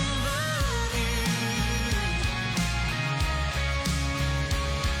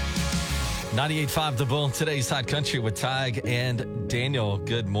98.5 The Bull, today's Hot Country with Tig and Daniel.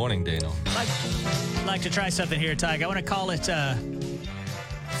 Good morning, Daniel. I'd like to try something here, Tig. I want to call it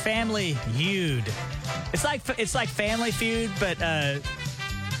Family Feud. It's like Family Feud, but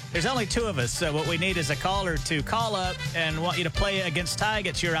there's only two of us. So what we need is a caller to call up and want you to play against Tig.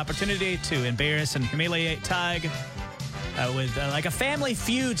 It's your opportunity to embarrass and humiliate Tig with like a Family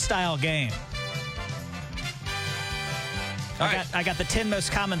Feud style game. I got the 10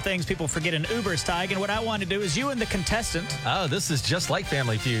 most common things people forget in Ubers, Tig, and what I want to do is you and the contestant. Oh, this is just like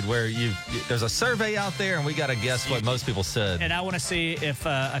Family Feud, where there's a survey out there, and we got to guess what most people said. And I want to see if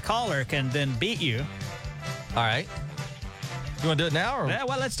a caller can then beat you. All right. You want to do it now? Or? Yeah,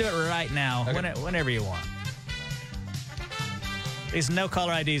 well, let's do it right now, Okay. whenever you want. These no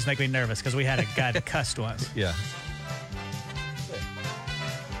caller IDs make me nervous because we had a guy that cussed once. Yeah.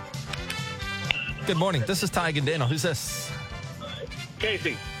 Good morning. This is Tig and Daniel. Who's this?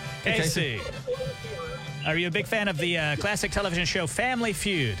 Casey. Casey. Are you a big fan of the classic television show Family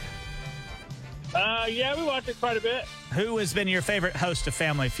Feud? Yeah, we watch it quite a bit. Who has been your favorite host of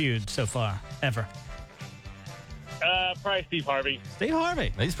Family Feud so far, ever? Probably Steve Harvey. Steve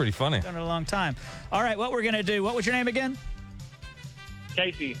Harvey. He's pretty funny. Done it a long time. All right, what we're going to do, what was your name again?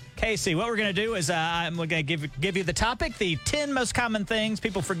 Casey. Casey, what we're going to do is I'm going to give you the topic, the 10 most common things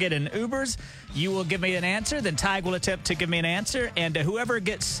people forget in Ubers. You will give me an answer, then Tig will attempt to give me an answer, and whoever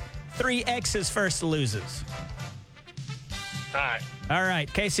gets 3 X's first loses. All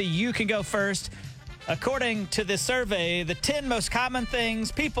right, Casey, you can go first. According to this survey, the 10 most common things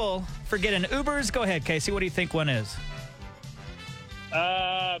people forget in Ubers. Go ahead, Casey. What do you think one is?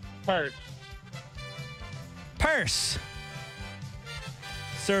 Purse. Purse.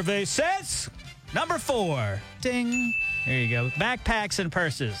 Survey says number 4. Ding. There you go. Backpacks and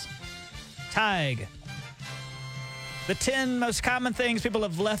purses. Tig. The 10 most common things people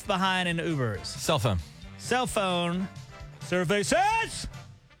have left behind in Ubers. Cell phone. Cell phone. Survey says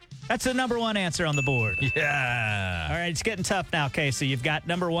that's the number 1 answer on the board. Yeah. All right, it's getting tough now, Casey. You've got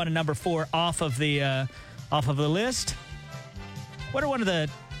number 1 and number 4 off of the list. What are one of the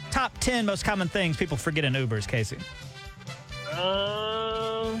top 10 most common things people forget in Ubers, Casey?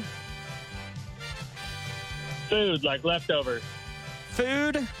 Food, like leftovers.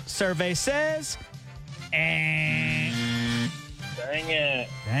 Food, survey says. Dang it.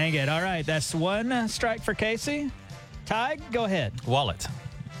 Dang it. All right, that's 1 strike for Casey. Tig, go ahead. Wallet.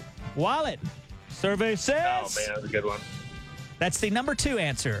 Wallet, survey says. Oh, man, that's a good one. That's the number 2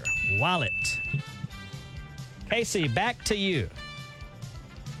 answer, wallet. Casey, back to you.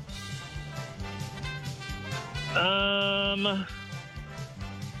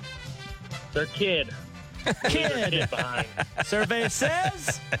 Their kid. Kid. Behind. Survey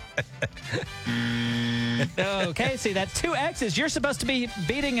says. Oh, Casey, that's 2 X's. You're supposed to be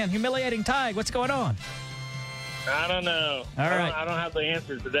beating and humiliating Tig. What's going on? I don't know. All right. I don't have the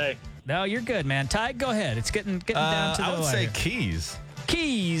answers today. No, you're good, man. Tig, go ahead. It's getting down to the I would wire. say keys.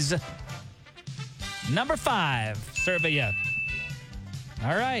 Keys. Number 5. Survey, yeah.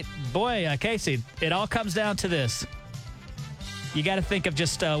 All right. Boy, Casey, it all comes down to this. You got to think of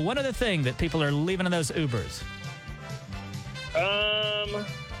just one other thing that people are leaving in those Ubers. I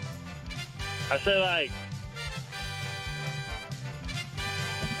say like,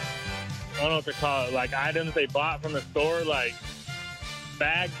 I don't know what to call it, like items they bought from the store, like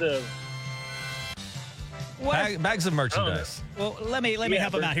bags of. Bags of merchandise. Well, let me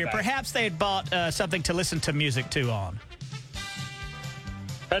help them out here. Perhaps they had bought something to listen to music to on.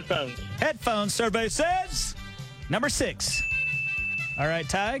 Headphones. Headphones, survey says. Number 6. All right,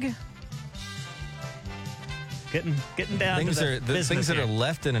 Tig. Getting down Things to the things that here. are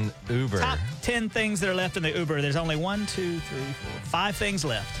left in an Uber. Top 10 things that are left in the Uber. There's only 1, 2, 3, 4, 5 things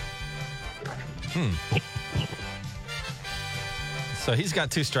left. So he's got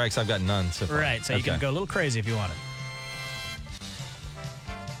 2 strikes. I've got none so far. Right, so you can go a little crazy if you want it.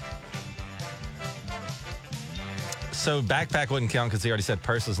 So backpack wouldn't count because he already said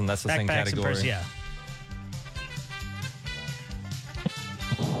purses, and that's the same Backpacks and category. purses, yeah.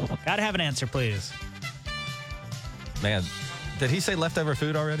 Got to have an answer, please. Man, did he say leftover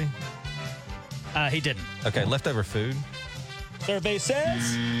food already? He didn't. Okay, leftover food. Survey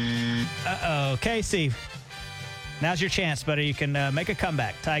says. Uh-oh, Casey. Now's your chance, buddy. You can make a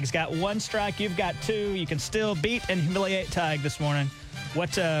comeback. Tig's got 1 strike. You've got 2. You can still beat and humiliate Tig this morning.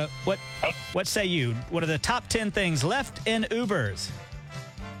 What say you? What are the top 10 things left in Ubers?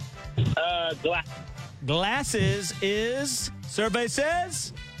 Glasses is, survey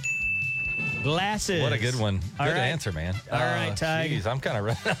says, glasses. What a good one. All Good right. answer, man. All right, Tig. Jeez, I'm kind of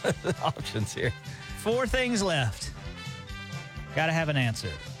running out of options here. 4 things left. Got to have an answer.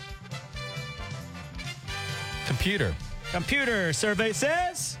 Computer. Computer survey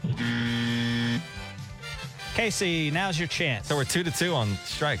says. Casey, now's your chance. So we're 2-2 on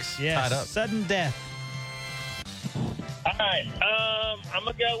strikes. Yes, Tied up. sudden death. All right. I'm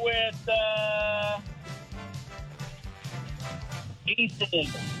going to go with e-cig.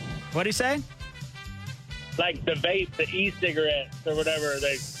 What do you say? Like the vape, the e-cigarettes or whatever.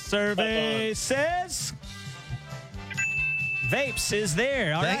 Survey says. Vapes is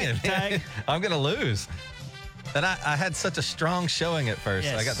there. All Dang right, it. Tag. I'm going to lose. And I had such a strong showing at first.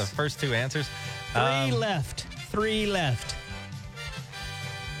 Yes. I got the first two answers. Three left.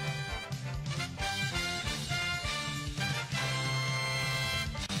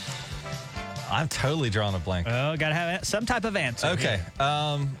 I'm totally drawing a blank. Oh, got to have some type of answer. Okay.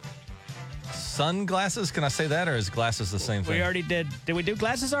 here. Sunglasses, can I say that, or is glasses the same thing? We already did. Did we do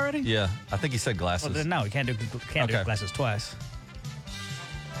glasses already? Yeah, I think you said glasses. Well, then no, we can't do Okay. glasses twice.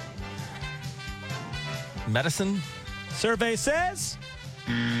 Medicine? Survey says.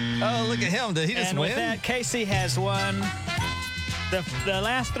 Oh, look at him. Did he just And win? with that, Casey has won. The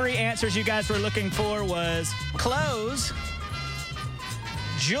last three answers you guys were looking for was clothes,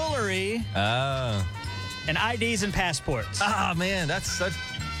 jewelry, Oh. and IDs and passports. Ah, man, that's such...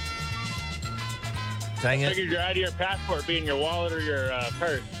 Dang I it. figured your ID or passport be in your wallet or your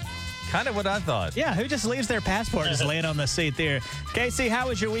purse. Kind of what I thought. Yeah, who just leaves their passport just laying on the seat there? Casey, how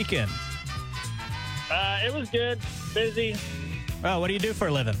was your weekend? It was good. Busy. Oh, what do you do for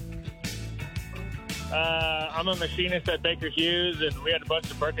a living? I'm a machinist at Baker Hughes, and we had a bunch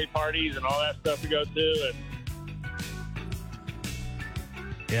of birthday parties and all that stuff to go to. And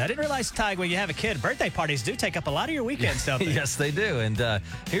Yeah, I didn't realize, Tig, when you have a kid, birthday parties do take up a lot of your weekends, don't they? Yes, they do. And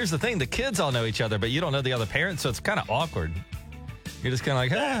here's the thing. The kids all know each other, but you don't know the other parents, so it's kind of awkward. You're just kind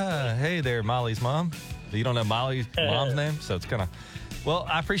of like, hey there, Molly's mom. You don't know Molly's mom's name, so it's kind of... Well,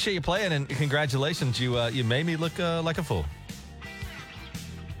 I appreciate you playing, and congratulations. You made me look like a fool.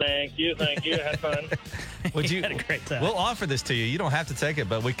 thank you. Had fun. Would you had a great time. We'll offer this to you. You don't have to take it,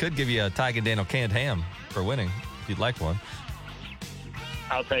 but we could give you a Tig and Daniel canned ham for winning if you'd like one.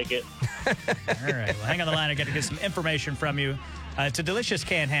 I'll take it. All right. Well, hang on the line. I got to get some information from you. It's a delicious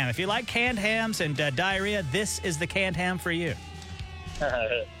canned ham. If you like canned hams and diarrhea, this is the canned ham for you.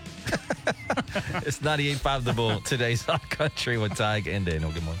 It's 98.5 The Bull. Today's Hot Country with Tig and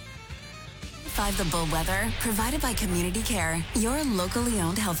Daniel. Good morning. 5 The Bull weather, provided by Community Care, your locally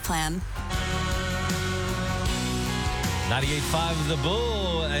owned health plan. 98.5 The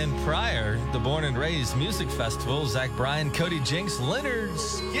Bull, and prior, the Born and Raised Music Festival, Zach Bryan, Cody Jinks, Leonard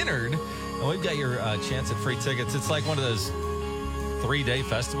Skinnard, and we've got your chance at free tickets. It's like one of those 3-day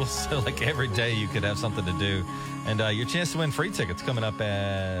festivals, so like every day you could have something to do. And your chance to win free tickets coming up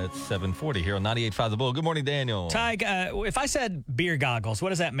at 7:40 here on 98.5 The Bull. Good morning, Daniel. Tig, if I said beer goggles, what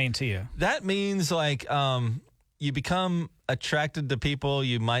does that mean to you? That means like you become attracted to people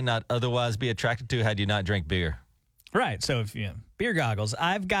you might not otherwise be attracted to had you not drink beer. Right. So, if beer goggles,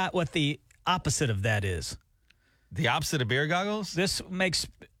 I've got what the opposite of that is. The opposite of beer goggles? This makes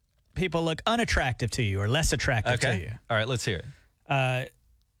people look unattractive to you or less attractive to you. All right, let's hear it.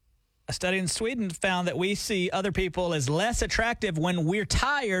 A study in Sweden found that we see other people as less attractive when we're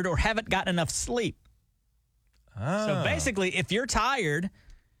tired or haven't gotten enough sleep. Oh. So basically, if you're tired,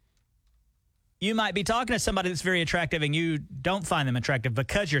 you might be talking to somebody that's very attractive and you don't find them attractive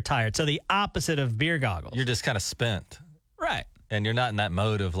because you're tired. So the opposite of beer goggles. You're just kind of spent. Right. And you're not in that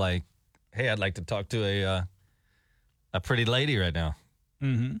mode of like, hey, I'd like to talk to a pretty lady right now.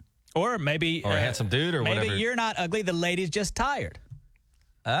 Mm-hmm. Or maybe... Or a handsome dude or whatever. Maybe you're not ugly. The lady's just tired.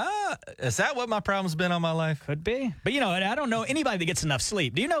 Is that what my problem's been all my life? Could be. But, I don't know anybody that gets enough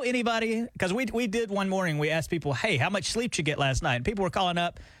sleep. Do you know anybody? Because we did one morning, we asked people, hey, how much sleep did you get last night? And people were calling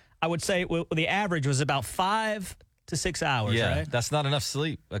up. I would say the average was about 5 to 6 hours, Yeah, right? that's not enough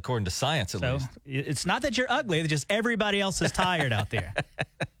sleep, according to science at So least. it's not that you're ugly. It's just everybody else is tired out there.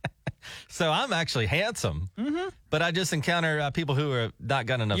 So I'm actually handsome, but I just encounter people who are not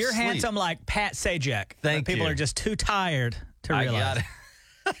got enough You're sleep. handsome like Pat Sajak. Thank People you. are just too tired to I realize. got it.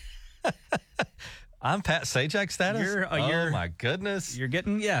 I'm Pat Sajak status? Oh, my goodness. You're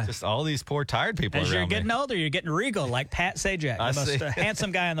getting, Just all these poor tired people as around you're getting me. older, you're getting regal like Pat Sajak, I the most see.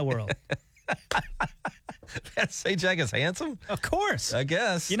 handsome guy in the world. Pat Sajak is handsome? Of course. I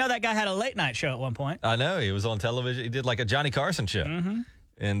guess. You know that guy had a late night show at one point. I know. He was on television. He did like a Johnny Carson show. Mm-hmm.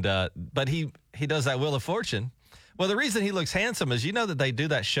 And but he does that Wheel of Fortune. Well, the reason he looks handsome is that they do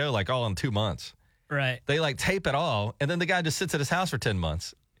that show like all in 2 months. Right. They like tape it all, and then the guy just sits at his house for 10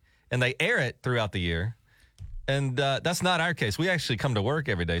 months. And they air it throughout the year. And that's not our case. We actually come to work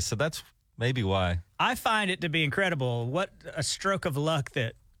every day, so that's maybe why. I find it to be incredible. What a stroke of luck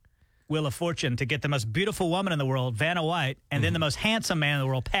that Wheel of Fortune to get the most beautiful woman in the world, Vanna White, and then the most handsome man in the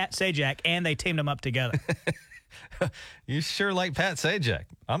world, Pat Sajak, and they teamed them up together. You sure like Pat Sajak.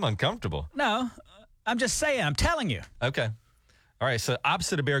 I'm uncomfortable. No, I'm just saying. I'm telling you. Okay. All right. So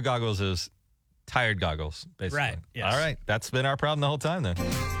opposite of beer goggles is tired goggles, basically. Right, yes. All right. That's been our problem the whole time then.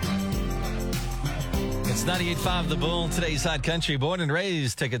 It's 98.5 The Bull, today's Hot Country. Born and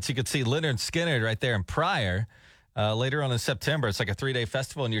raised tickets. You could see Leonard Skinner right there in Pryor. Later on in September, it's like a 3-day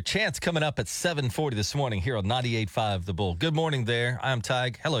festival, and your chance coming up at 7:40 this morning here on 98.5 The Bull. Good morning there. I'm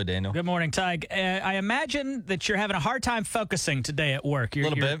Tig. Hello, Daniel. Good morning, Tig. I imagine that you're having a hard time focusing today at work. A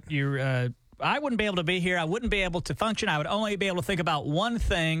little bit. I wouldn't be able to be here. I wouldn't be able to function. I would only be able to think about one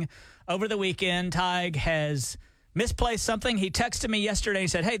thing. Over the weekend, Tig has misplaced something. He texted me yesterday. He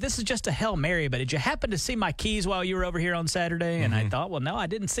said, hey, this is just a Hail Mary, but did you happen to see my keys while you were over here on Saturday? And I thought, well, no, I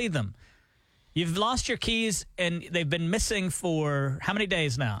didn't see them. You've lost your keys, and they've been missing for how many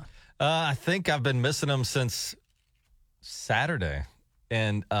days now? I think I've been missing them since Saturday.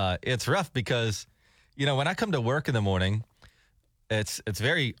 And it's rough because, when I come to work in the morning, it's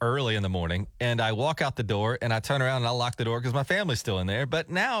very early in the morning, and I walk out the door, and I turn around, and I lock the door because my family's still in there. But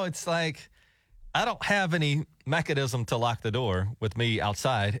now it's like I don't have any mechanism to lock the door with me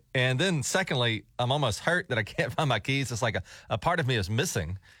outside. And then secondly, I'm almost hurt that I can't find my keys. It's like a part of me is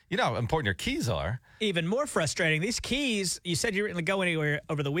missing. You know how important your keys are. Even more frustrating, these keys, you said you didn't go anywhere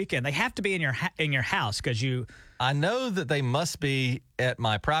over the weekend. They have to be in your house because you... I know that they must be at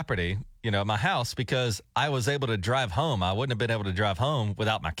my property, my house, because I was able to drive home. I wouldn't have been able to drive home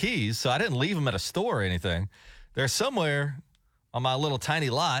without my keys, so I didn't leave them at a store or anything. They're somewhere on my little tiny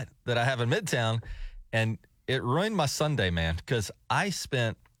lot that I have in Midtown, and it ruined my Sunday, man, because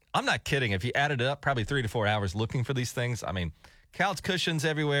I'm not kidding, if you added it up, probably 3 to 4 hours looking for these things. I mean, couch cushions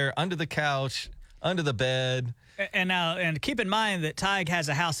everywhere, under the couch, under the bed. And keep in mind that Tig has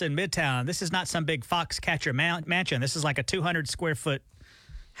a house in Midtown. This is not some big Foxcatcher mansion. This is like a 200-square-foot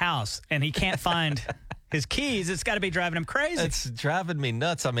house, and he can't find his keys. It's got to be driving him crazy. It's driving me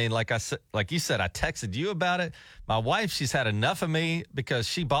nuts. I mean, like you said, I texted you about it. My wife, she's had enough of me because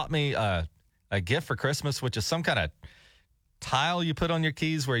she bought me a gift for Christmas, which is some kind of tile you put on your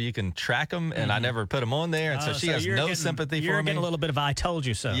keys where you can track them, and I never put them on there, and so she has no sympathy for me. You're getting a little bit of I told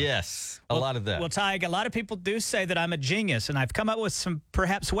you so. Yes, a lot of that. Well, Tig, a lot of people do say that I'm a genius, and I've come up with some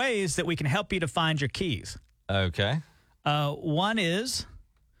perhaps ways that we can help you to find your keys. Okay. One is,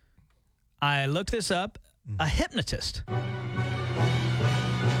 I looked this up, a hypnotist. I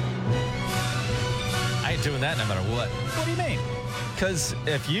ain't doing that no matter what. What do you mean? Because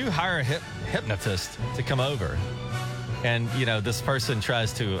if you hire a hypnotist to come over, and, this person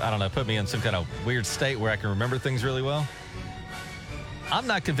tries to, I don't know, put me in some kind of weird state where I can remember things really well, I'm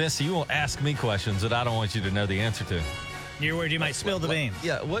not convinced that you won't ask me questions that I don't want you to know the answer to. You're worried you might spill the beans.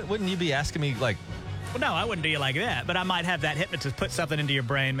 Yeah, wouldn't you be asking me, like... Well, no, I wouldn't do you like that, but I might have that hypnotist put something into your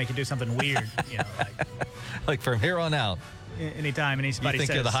brain, make you do something weird, Like from here on out. Anytime anybody you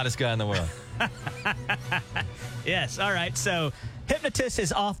think you're the hottest guy in the world. Yes, all right, so hypnotist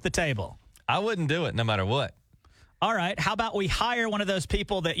is off the table. I wouldn't do it no matter what. All right. How about we hire one of those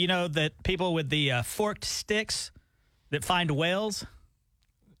people that, that people with the forked sticks that find whales?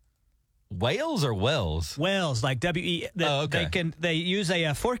 Whales or wells? Whales, like W-E. Okay. They use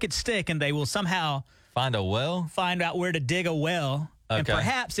a forked stick, and they will somehow find a well? Find out where to dig a well. Okay. And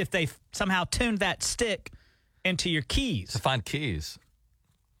perhaps if they somehow tuned that stick into your keys. To find keys.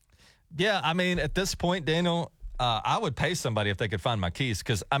 Yeah, I mean, at this point, Daniel, I would pay somebody if they could find my keys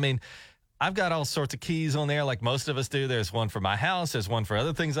because, I've got all sorts of keys on there like most of us do. There's one for my house. There's one for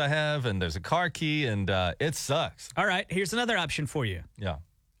other things I have. And there's a car key. And it sucks. All right. Here's another option for you. Yeah.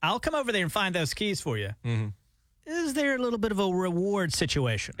 I'll come over there and find those keys for you. Mm-hmm. Is there a little bit of a reward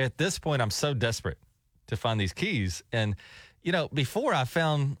situation? At this point, I'm so desperate to find these keys. And, before I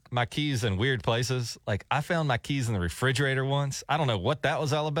found my keys in weird places, like I found my keys in the refrigerator once. I don't know what that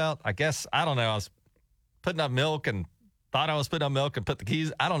was all about. I don't know. I was putting up milk and thought I was putting up milk and put the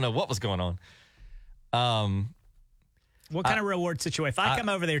keys. I don't know what was going on. What kind of reward situation? If I come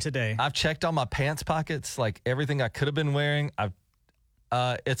over there today, I've checked all my pants pockets, like everything I could have been wearing.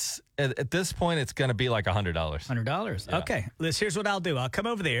 It's at this point, it's going to be like $100. $100. Yeah. Okay. Here's what I'll do. I'll come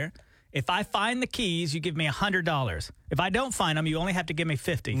over there. If I find the keys, you give me $100. If I don't find them, you only have to give me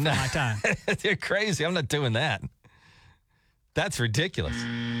 $50 for my time. You're crazy. I'm not doing that. That's ridiculous.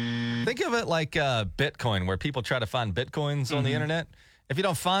 Think of it like Bitcoin, where people try to find Bitcoins on the internet. If you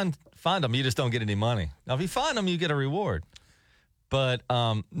don't find them, you just don't get any money. Now, if you find them, you get a reward. But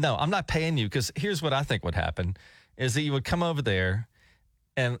no, I'm not paying you because here's what I think would happen is that you would come over there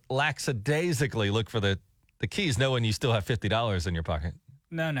and lackadaisically look for the keys knowing you still have $50 in your pocket.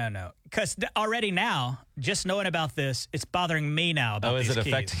 No. Because already now, just knowing about this, it's bothering me now about these keys. Oh, is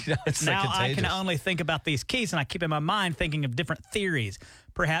it affecting? It's now like I contagious. can only think about these keys, and I keep in my mind thinking of different theories.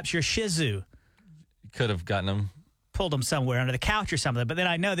 Perhaps your Shih Tzu Could have gotten them. pulled them somewhere under the couch or something, but then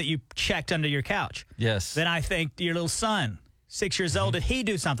I know that you checked under your couch. Yes. Then I think your little son, 6 years old, did he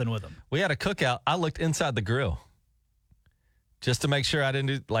do something with them? We had a cookout. I looked inside the grill just to make sure I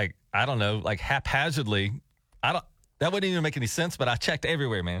didn't do, haphazardly. That wouldn't even make any sense, but I checked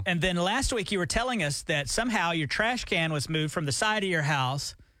everywhere, man. And then last week you were telling us that somehow your trash can was moved from the side of your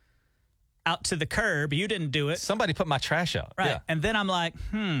house out to the curb. You didn't do it. Somebody put my trash out. Right. Yeah. And then I'm like,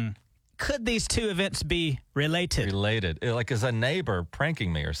 could these two events be related? Related. Like, is a neighbor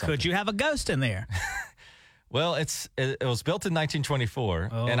pranking me or something? Could you have a ghost in there? Well, it was built in 1924,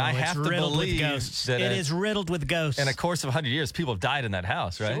 and I have to believe that it is riddled with ghosts. in a course of 100 years, people have died in that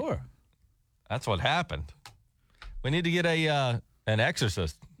house, right? Sure. That's what happened. We need to get an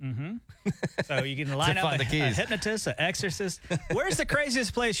exorcist. So you can line up find a the keys. hypnotist, an exorcist. Where's the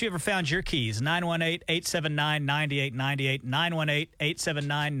craziest place you ever found your keys? 918-879-9898,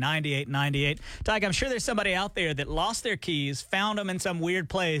 918-879-9898. Tyke, I'm sure there's somebody out there that lost their keys, found them in some weird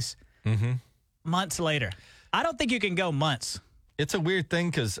place months later. I don't think you can go months. It's a weird thing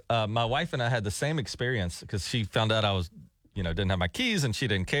because my wife and I had the same experience because she found out I was, didn't have my keys and she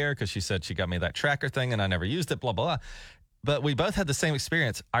didn't care because she said she got me that tracker thing and I never used it, blah, blah, blah. But we both had the same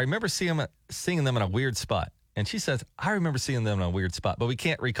experience. I remember seeing them in a weird spot. And she says, I remember seeing them in a weird spot, but we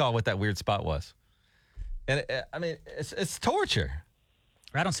can't recall what that weird spot was. And it's torture.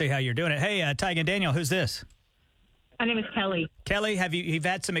 I don't see how you're doing it. Hey, Tyke and Daniel, who's this? My name is Kelly. Kelly, you've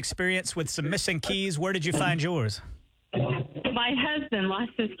had some experience with some missing keys. Where did you find yours? My husband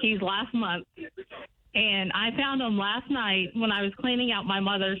lost his keys last month, and I found them last night when I was cleaning out my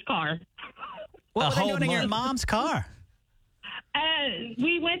mother's car. What were they whole doing in your month? mom's car?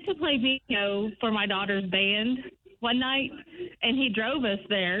 We went to play bingo for my daughter's band one night, and he drove us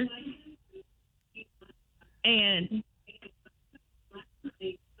there. And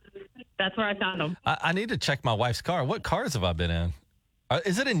that's where I found them. I need to check my wife's car. What cars have I been in?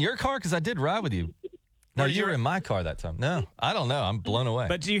 Is it in your car? Because I did ride with you. No, you were in my car that time. No, I don't know. I'm blown away.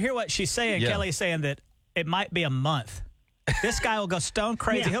 But do you hear what she's saying? Yeah. Kelly's saying that it might be a month. This guy will go stone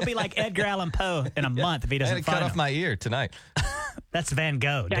crazy. He'll be like Edgar Allan Poe in a month if he I doesn't had to cut find off him. my ear tonight. That's Van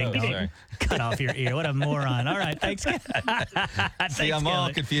Gogh. Ding Oh, dong. sorry. Cut off your ear. What a moron. All right. Thanks. See, Thanks, I'm all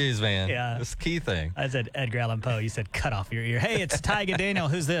Kelly. confused, man. Yeah. This key thing. I said Edgar Allan Poe. You said cut off your ear. Hey, it's Tyke and Daniel.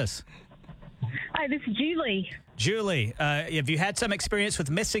 Who's this? Hi, this is Julie. Julie, have you had some experience with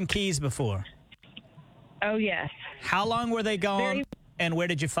missing keys before? Oh, yes. How long were they gone, and where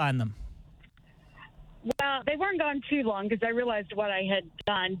did you find them? Well, they weren't gone too long because I realized what I had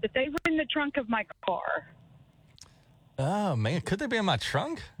done, but they were in the trunk of my car. Oh, man. Could they be in my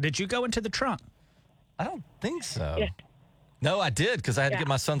trunk? Did you go into the trunk? I don't think so. Yeah. No, I did because I had to Yeah. get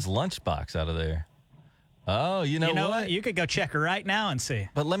my son's lunchbox out of there. Oh, you know what? You could go check right now and see.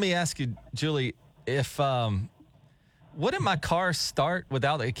 But let me ask you, Julie, if wouldn't my car start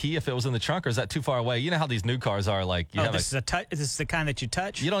without a key if it was in the trunk, or is that too far away? You know how these new cars are, like you have This is the kind that you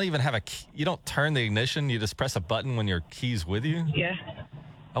touch? you don't even have a key, you don't turn the ignition, you just press a button when your key's with you. Yeah.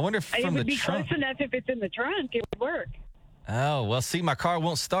 I wonder if It from the would be trunk. close enough if it's in the trunk. It would work. Oh, well, see, my car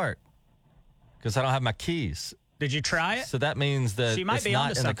won't start because I don't have my keys. Did you try it? So that means that She might it's be not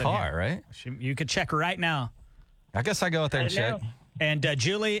onto in the something car, here. right? You could check right now. I guess I go out there and I check. know. And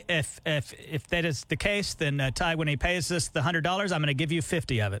Julie, if that is the case, then Ty, when he pays us the $100, I'm going to give you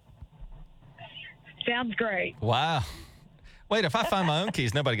 50 of it. Sounds great. Wow. Wait, if I find my own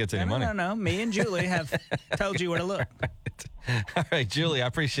keys, nobody gets any money. No. Me and Julie have told you where to look. All right, Julie, I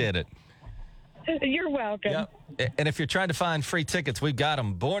appreciate it. You're welcome. Yep. And if you're trying to find free tickets, we've got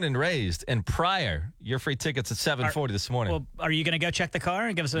them. Born and raised in Pryor. Your free tickets at 7:40 this morning. Well, are you going to go check the car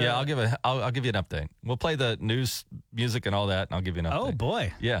and give us a? Yeah, I'll give you an update. We'll play the news music and all that, and I'll give you an update. Oh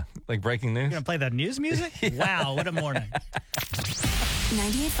boy, Yeah, like breaking news. you're going to play the news music? Wow, what a morning!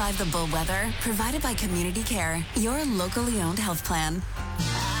 98.5 The Bull Weather, provided by Community Care, your locally owned health plan.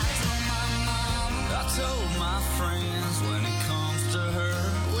 I told my friends when it comes to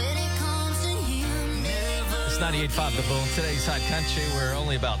her, It's 98.5 The Bull. Today's Hot Country. We're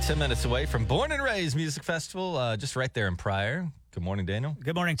only about 10 minutes away from Born and Raised Music Festival, just right there in Pryor. Good morning, Daniel.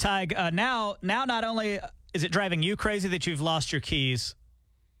 Good morning, Ty. Now, not only is it driving you crazy that you've lost your keys,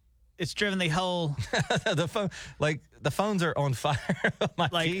 it's driven the whole the phones are on fire. My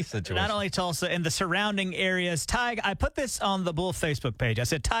key situation. not only Tulsa and the surrounding areas. Ty, I put this on the Bull Facebook page. I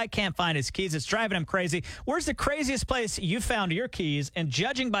said Ty can't find his keys. It's driving him crazy. Where's the craziest place you found your keys? And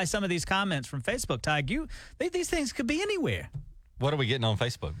judging by some of these comments from Facebook, Ty, these things could be anywhere. What are we getting on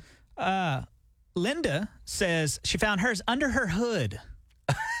Facebook? Linda says she found hers under her hood.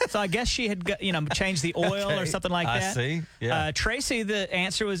 So I guess she had, changed the oil or something like that. I see. Yeah. Tracy, the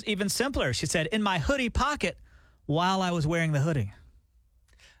answer was even simpler. She said, in my hoodie pocket while I was wearing the hoodie.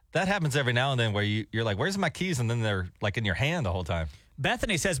 That happens every now and then where you're like, where's my keys? And then they're like in your hand the whole time.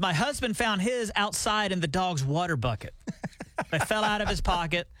 Bethany says, my husband found his outside in the dog's water bucket. They fell out of his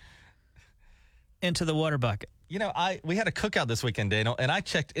pocket into the water bucket. We had a cookout this weekend, Daniel, and I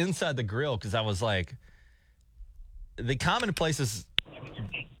checked inside the grill because I was like, the common places,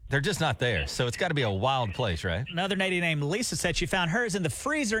 they're just not there. So it's got to be a wild place, right? Another lady named Lisa said she found hers in the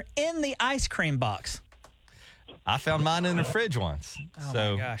freezer in the ice cream box. I found mine in the fridge once. Oh,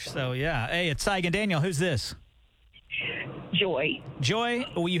 my gosh. So, yeah. Hey, it's Tig and Daniel. Who's this? Joy. Joy,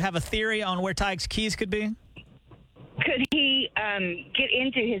 will you have a theory on where Tig's keys could be? Could he get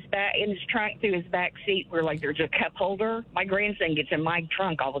into his trunk through his back seat where, there's a cup holder? My grandson gets in my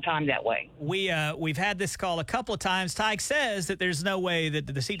trunk all the time that way. We've had this call a couple of times. Tig says that there's no way that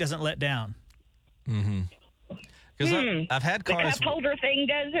the seat doesn't let down. Mm-hmm. Because I've had cars. The cup holder thing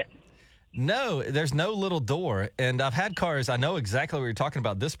does it? No, there's no little door. And I've had cars, I know exactly what you're talking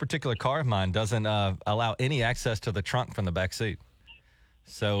about. This particular car of mine doesn't allow any access to the trunk from the back seat.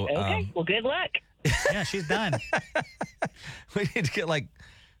 So, okay, well, good luck. Yeah, she's done. We need to get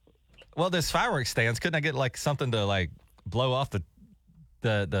there's fireworks stands. Couldn't I get something to blow off the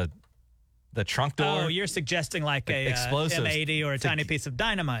trunk door? Oh, you're suggesting a explosives M80 or a tiny piece of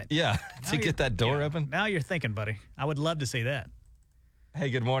dynamite. Yeah, to get that door open. Now you're thinking, buddy. I would love to see that. Hey,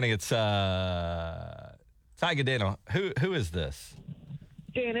 good morning. It's Tig and Daniel. Who is this?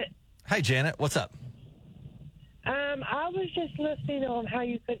 Janet. Hi, Janet. What's up? I was just listening on how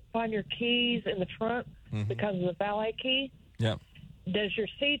you couldn't find your keys in the front because of the valet key. Yeah. Does your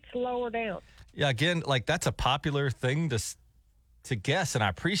seats lower down? Yeah, again, that's a popular thing to guess, and I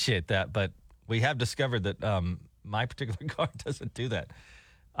appreciate that, but we have discovered that my particular car doesn't do that.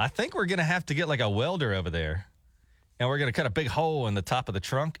 I think we're going to have to get a welder over there, and we're going to cut a big hole in the top of the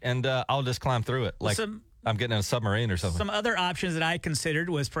trunk, and I'll just climb through it I'm getting in a submarine or something. Some other options that I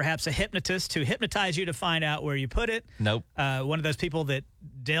considered was perhaps a hypnotist to hypnotize you to find out where you put it. Nope. One of those people that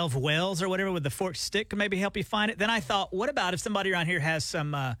delve wells or whatever with the forked stick can maybe help you find it. Then I thought, what about if somebody around here has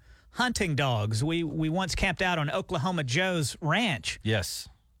some hunting dogs? We once camped out on Oklahoma Joe's ranch. Yes.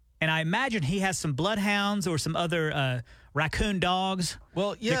 And I imagine he has some bloodhounds or some other raccoon dogs.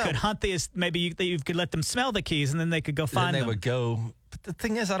 Well, yeah. That could hunt these. Maybe you could let them smell the keys, and then they could go find them. Then they would go. But the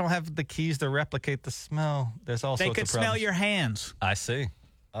thing is, I don't have the keys to replicate the smell. There's all sorts of problems. They could smell your hands. I see.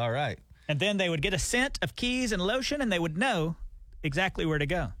 All right. And then they would get a scent of keys and lotion, and they would know exactly where to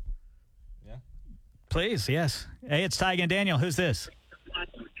go. Yeah. Please, yes. Hey, it's Tig and Daniel. Who's this?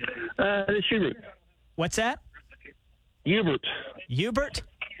 It's Hubert. What's that? Hubert. Hubert?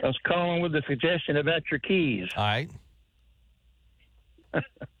 I was calling with a suggestion about your keys. All right.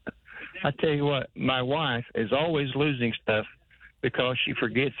 I tell you what, my wife is always losing stuff because she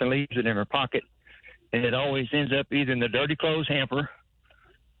forgets and leaves it in her pocket, and it always ends up either in the dirty clothes hamper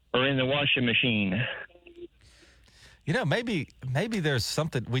or in the washing machine. Maybe there's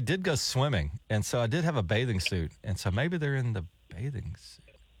something. We did go swimming, and so I did have a bathing suit, and so maybe they're in the bathing suit.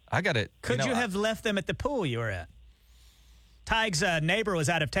 I got it. Could you have left them at the pool you were at? Tig's neighbor was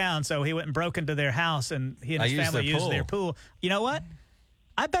out of town, so he went and broke into their house, and he and his family used their pool. You know what?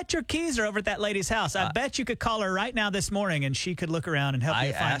 I bet your keys are over at that lady's house. I bet you could call her right now this morning, and she could look around and help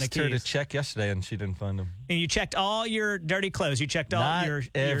you find the keys. I asked her to check yesterday, and she didn't find them. And you checked all your dirty clothes. You checked all your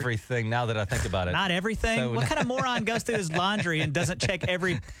everything. Now that I think about it, not everything. So, what kind of moron goes through his laundry and doesn't check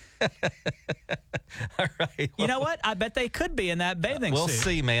every? All right. You know what? I bet they could be in that bathing suit. We'll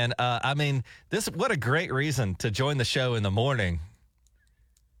see, man. What a great reason to join the show in the morning.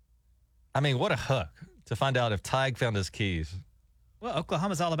 What a hook to find out if Tig found his keys. Well,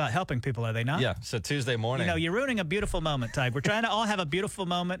 Oklahoma's all about helping people, are they not? Yeah, so Tuesday morning. You're ruining a beautiful moment, Tig. We're trying to all have a beautiful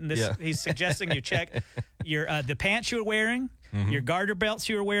moment, and he's suggesting you check your the pants you were wearing, your garter belts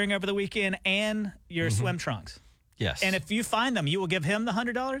you were wearing over the weekend, and your swim trunks. Yes. And if you find them, you will give him the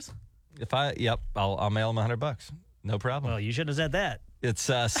 $100? I'll mail him $100. No problem. Well, you should have said that. It's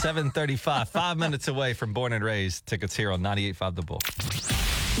 7:35, 5 minutes away from Born and Raised. Tickets here on 98.5 The Bull.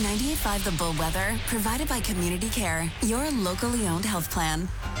 98.5 The Bull weather, provided by Community Care, your locally owned health plan.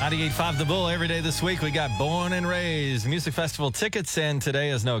 98.5 The Bull. Every day this week, we got Born and Raised Music Festival tickets, and today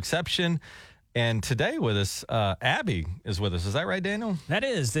is no exception. And today with us, Abby is with us. Is that right, Daniel? That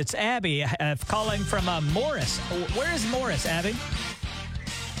is. It's Abby calling from Morris. Where is Morris, Abby?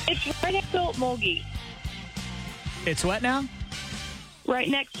 It's right next to Mulgee. It's what now? right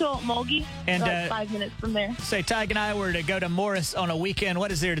next to Mulgi. And, like 5 minutes from there. Say, Tig and I were to go to Morris on a weekend.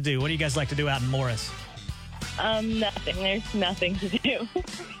 What is there to do? What do you guys like to do out in Morris? Nothing. There's nothing to do.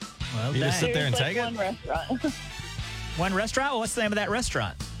 Well, You just sit there and There's, take one it? restaurant. One restaurant? Well, what's the name of that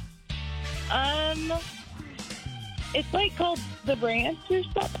restaurant? It's like called The Branch or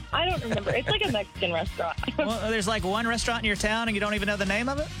something. I don't remember. It's like a Mexican restaurant. Well, there's like one restaurant in your town and you don't even know the name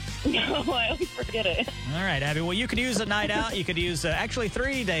of it? No, I always forget it. All right, Abby. Well, you could use a night out. You could use actually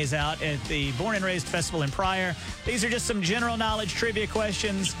 3 days out at the Born and Raised Festival in Pryor. These are just some general knowledge trivia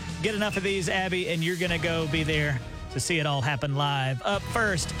questions. Get enough of these, Abby, and you're going to go be there to see it all happen live. Up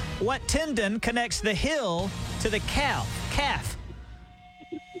first, what tendon connects the heel to the calf?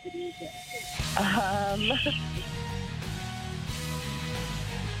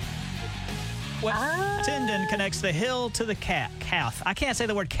 What tendon connects the heel to the calf? I can't say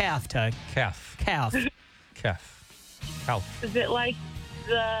the word calf, Tug. Calf. Calf. Calf. Is it like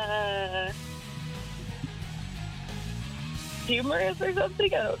the humerus or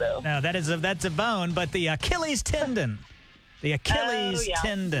something? I don't know. No, that's a bone, but the Achilles tendon. The Achilles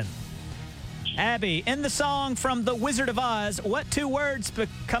tendon. Abby, in the song from The Wizard of Oz, what 2 words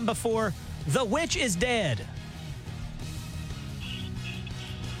come before "the witch is dead"?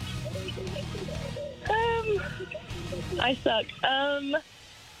 I suck. I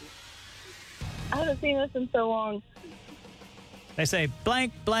haven't seen this in so long. They say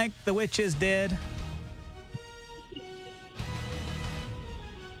blank, blank, the witch is dead.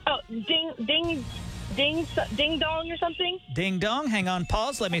 Oh, ding dong or something? Ding dong. Hang on,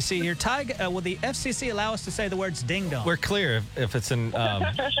 pause. Let me see here. Tig, will the FCC allow us to say the words ding dong? We're clear if it's in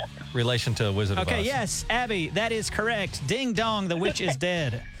relation to Wizard of Oz. Okay, yes, Abby, that is correct. Ding dong, the witch is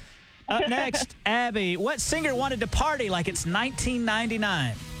dead. Up next, Abby, what singer wanted to party like it's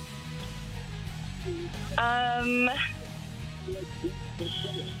 1999?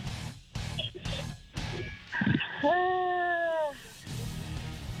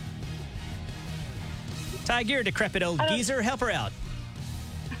 Tig, you're a decrepit old geezer. Help her out.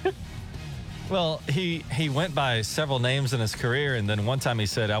 Well, he went by several names in his career, and then one time he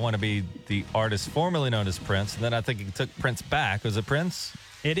said, I want to be the artist formerly known as Prince, and then I think he took Prince back. Was it Prince?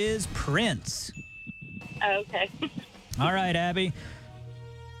 It is Prince. Okay. All right, Abby.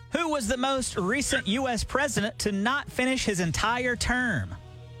 Who was the most recent U.S. president to not finish his entire term?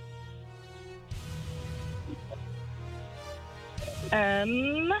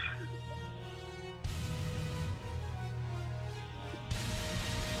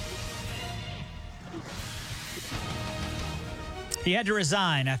 He had to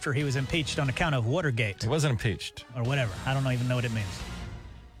resign after he was impeached on account of Watergate. He wasn't impeached. Or whatever. I don't even know what it means.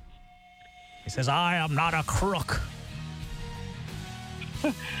 He says, I am not a crook.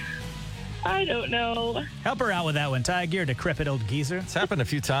 I don't know. Help her out with that one, Tig. You're a decrepit old geezer. It's happened a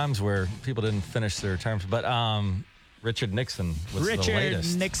few times where people didn't finish their terms, but Richard Nixon was the latest.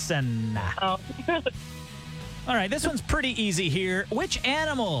 Richard Nixon. Oh. All right, this one's pretty easy here. Which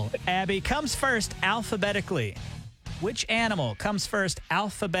animal, Abby, comes first alphabetically? Which animal comes first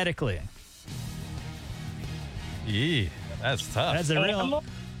alphabetically? Yee, that's tough. That's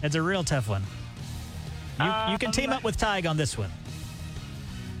a real tough one. You can team up with Tig on this one.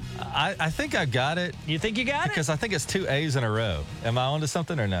 I think I got it. You think you got it? Because I think it's 2 A's in a row. Am I onto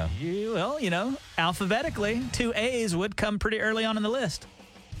something or no? Alphabetically, 2 A's would come pretty early on in the list.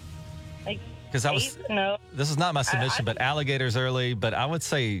 Because No. This is not my submission, but alligators early. But I would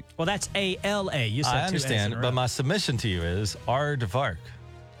say, well, that's ALA. You said I 2 A's understand, in a but row. my submission to you is aardvark.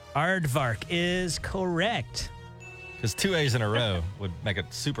 Aardvark is correct. Because 2 A's in a row would make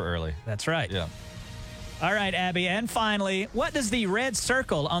it super early. That's right. Yeah. All right, Abby. And finally, what does the red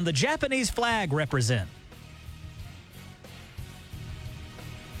circle on the Japanese flag represent?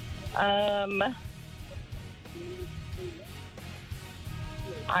 I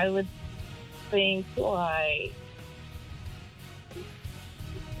would think like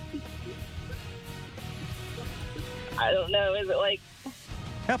I don't know. Is it like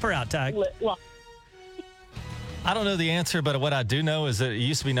Help her out, Tig. I don't know the answer, but what I do know is that it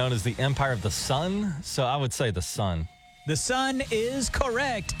used to be known as the Empire of the Sun. So I would say the sun. The sun is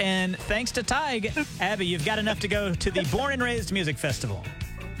correct. And thanks to Tig, Abby, you've got enough to go to the Born and Raised Music Festival.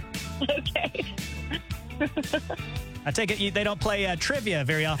 Okay. I take it they don't play trivia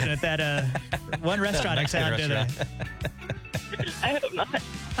very often at that one restaurant in town, do they? I hope not.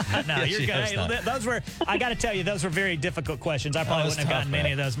 No, Yeah, you're she good. hopes Hey, not. those were, I got to tell you, those were very difficult questions. I probably That was wouldn't have tough, gotten many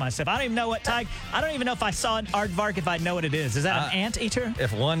man. of those myself. I don't even know what Tig, I don't even know if I saw an aardvark if I know what it is. Is that an anteater?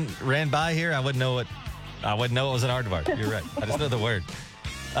 If one ran by here, I wouldn't know it was an aardvark. You're right. I just know the word.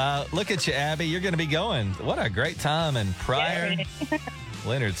 Look at you, Abby. You're going to be going. What a great time in Pryor.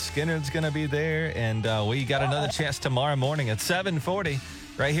 Leonard Skinner's going to be there. And we got another chance tomorrow morning at 7:40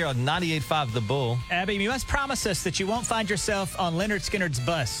 right here on 98.5 The Bull. Abby, you must promise us that you won't find yourself on Leonard Skinner's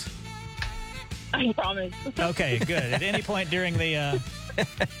bus. I promise. Okay, good. At any point during the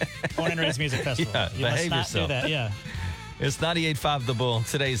Born and Raised Music Festival. Yeah, you behave must not yourself. do that, yeah. It's 98.5 The Bull.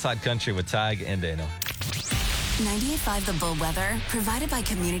 Today's Hot Country with Tig and Daniel. 98.5 The Bull weather, provided by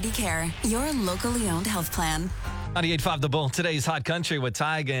Community Care, your locally owned health plan. 98.5 The Bull. Today's Hot Country with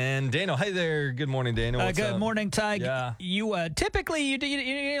Tig and Daniel. Hey there. Good morning, Daniel. What's Good up? morning, Tig. Yeah. You typically you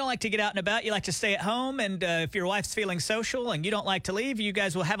don't like to get out and about. You like to stay at home, and if your wife's feeling social and you don't like to leave, you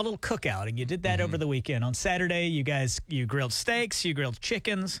guys will have a little cookout. And you did that over the weekend. On Saturday, you grilled steaks, you grilled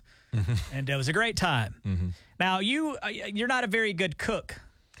chickens, and it was a great time. Now you're not a very good cook.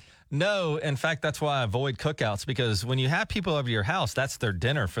 No, in fact, that's why I avoid cookouts, because when you have people over your house, that's their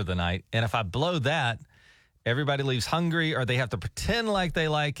dinner for the night. And if I blow that, everybody leaves hungry, or they have to pretend like they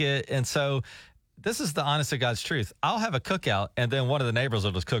like it. And so this is the honest to God's truth. I'll have a cookout, and then one of the neighbors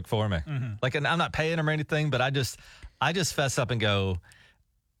will just cook for me. Like, and I'm not paying them or anything, but I just fess up and go,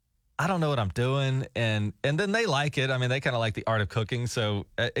 I don't know what I'm doing. And then they like it. I mean, they kind of like the art of cooking. So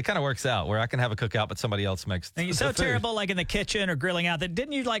it kind of works out where I can have a cookout, but somebody else makes And you're the so food. terrible, like in the kitchen or grilling out. That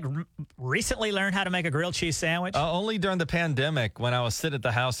didn't you recently learn how to make a grilled cheese sandwich? Only during the pandemic. When I was sitting at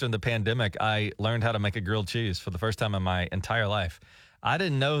the house during the pandemic, I learned how to make a grilled cheese for the first time in my entire life. I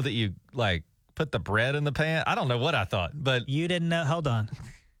didn't know that you put the bread in the pan. I don't know what I thought, but You didn't know. Hold on.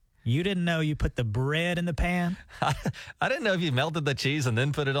 You didn't know you put the bread in the pan? I didn't know if you melted the cheese and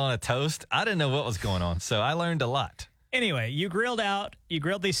then put it on a toast. I didn't know what was going on, so I learned a lot. Anyway, you grilled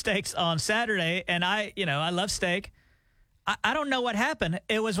these steaks on Saturday, and I love steak. I don't know what happened.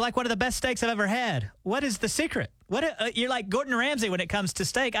 It was like one of the best steaks I've ever had. What is the secret? You're like Gordon Ramsay when it comes to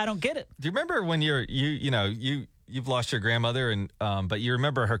steak. I don't get it. Do you remember when you've lost your grandmother, and but you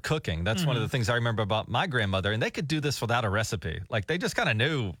remember her cooking? That's one of the things I remember about my grandmother, and they could do this without a recipe. Like, they just kind of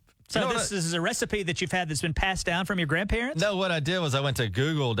knew. So this is a recipe that you've had that's been passed down from your grandparents? No, what I did was I went to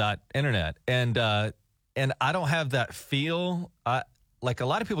Google.internet, and I don't have that feel. Like, a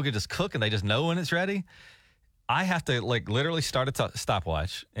lot of people could just cook and they just know when it's ready. I have to literally start a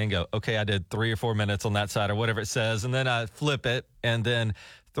stopwatch and go, okay, I did 3 or 4 minutes on that side or whatever it says, and then I flip it, and then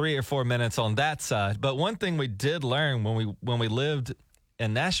 3 or 4 minutes on that side. But one thing we did learn when we lived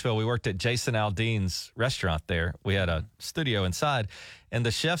in Nashville, we worked at Jason Aldean's restaurant there. We had a studio inside, and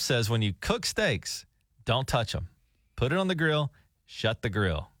the chef says, when you cook steaks, don't touch them. Put it on the grill, shut the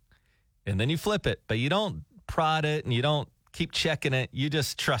grill, and then you flip it. But you don't prod it, and you don't keep checking it. You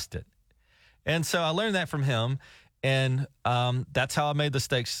just trust it. And so I learned that from him, and that's how I made the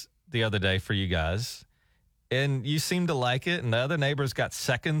steaks the other day for you guys. And you seemed to like it, and the other neighbors got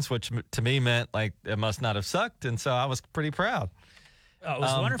seconds, which to me meant like it must not have sucked, and so I was pretty proud. Oh, it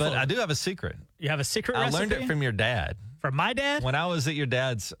was wonderful. But I do have a secret. You have a secret recipe? I learned it from your dad. From my dad? When I was at your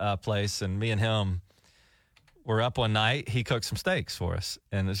dad's place, and me and him were up one night, he cooked some steaks for us,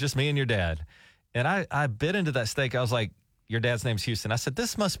 and it's just me and your dad. And I bit into that steak. I was like, your dad's name's Houston. I said,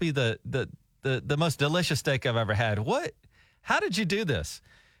 this must be the most delicious steak I've ever had. What? How did you do this?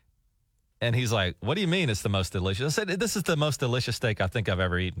 And he's like, what do you mean it's the most delicious? I said, this is the most delicious steak I think I've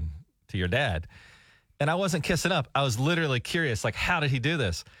ever eaten, to your dad. And I wasn't kissing up. I was literally curious, like, how did he do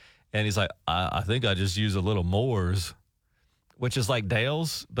this? And he's like, I think I just use a little Moores, which is like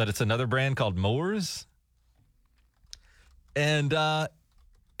Dale's, but it's another brand called Moores. And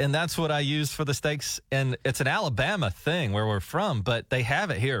that's what I used for the steaks. And it's an Alabama thing where we're from, but they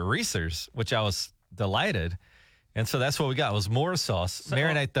have it here at Reese's, which I was delighted. And so that's what we got was Moore sauce. So,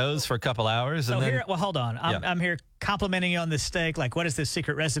 marinate those for a couple hours. So and then, well, hold on. I'm here complimenting you on this steak. Like, what is this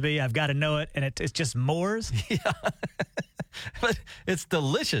secret recipe? I've got to know it. And it's just Moore's? Yeah. But it's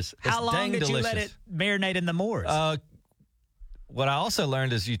delicious. How long did you let it marinate in the Moore's? What I also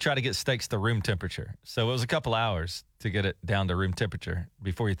learned is you try to get steaks to room temperature. So it was a couple hours to get it down to room temperature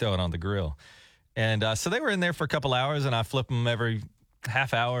before you throw it on the grill. And so they were in there for a couple hours, and I flip them every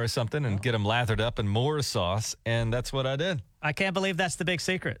half hour or something and get them lathered up in Moore sauce, and that's what I did. I can't believe that's the big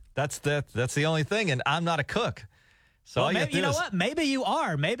secret. That's the only thing, and I'm not a cook. So well, maybe, you know what? Maybe you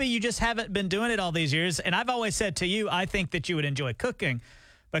are. Maybe you just haven't been doing it all these years. And I've always said to you, I think that you would enjoy cooking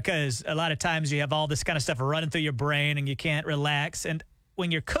because a lot of times you have all this kind of stuff running through your brain and you can't relax. And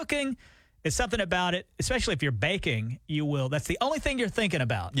when you're cooking, it's something about it, especially if you're baking, you will. That's the only thing you're thinking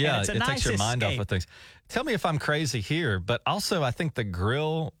about. Yeah, and it's a it nice takes your mind off escape. of things. Tell me if I'm crazy here, but also I think the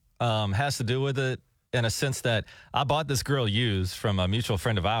grill has to do with it in a sense that I bought this grill used from a mutual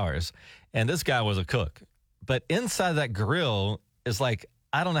friend of ours, and this guy was a cook. But inside that grill is like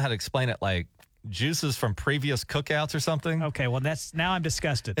I don't know how to explain it, like juices from previous cookouts or something. Okay, well, now I'm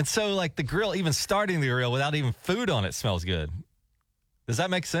disgusted. And so, like, the grill, even starting the grill without even food on it smells good. Does that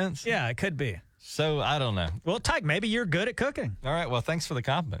make sense? Yeah, it could be. So, I don't know. Well, Tyke, maybe you're good at cooking. All right, well, thanks for the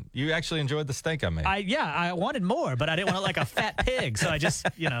compliment. You actually enjoyed the steak I made. I wanted more, but I didn't want it like a fat pig, so I just,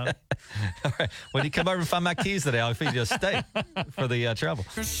 All right, when you come over and find my keys today, I'll feed you a steak for the trouble.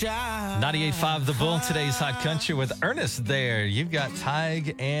 98.5 The Bull, today's Hot Country with Ernest there. You've got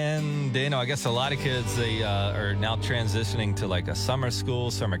Tig and Dano. I guess a lot of kids, they are now transitioning to like a summer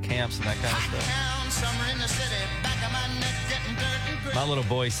school, summer camps, and that kind of stuff. My little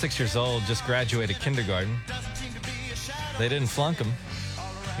boy, 6 years old, just graduated kindergarten. They didn't flunk him.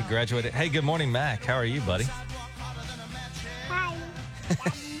 He graduated. Hey, good morning, Mac. How are you, buddy? Hi.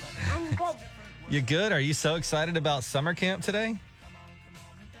 I'm good. You good? Are you so excited about summer camp today?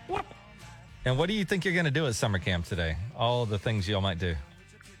 Yep. And what do you think you're going to do at summer camp today? All the things y'all might do.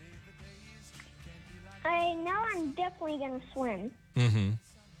 I know I'm definitely going to swim. Mm-hmm.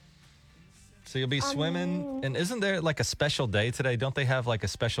 So you'll be swimming. And isn't there like a special day today? Don't they have like a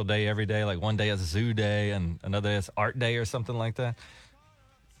special day every day? Like one day is zoo day and another day is art day or something like that?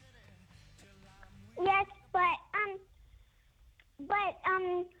 Yes, but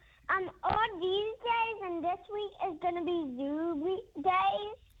all these days and this week is going to be zoo week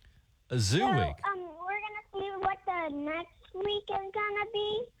days. A zoo week? We're going to see what the next week is going to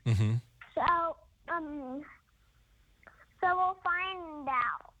be. Mm-hmm. So we'll find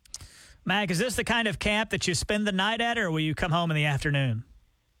out. Mac, is this the kind of camp that you spend the night at, or will you come home in the afternoon?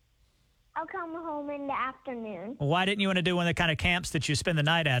 I'll come home in the afternoon. Well, why didn't you want to do one of the kind of camps that you spend the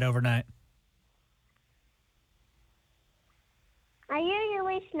night at overnight? I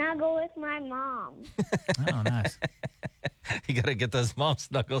usually snuggle with my mom. Oh, nice. You got to get those mom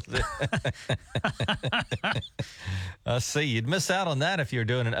snuggles in. See, you'd miss out on that if you were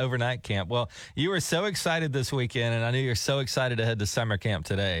doing an overnight camp. Well, you were so excited this weekend, and I knew you're so excited to head to summer camp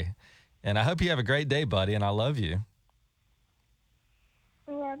today. And I hope you have a great day, buddy, and I love you.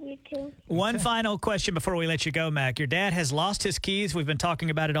 I love you, too. One final question before we let you go, Mac. Your dad has lost his keys. We've been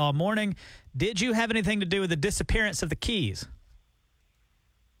talking about it all morning. Did you have anything to do with the disappearance of the keys?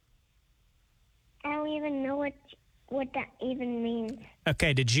 I don't even know what that even means.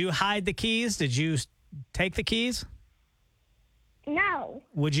 Okay, did you hide the keys? Did you take the keys? No.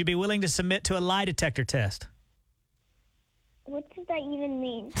 Would you be willing to submit to a lie detector test? What does that even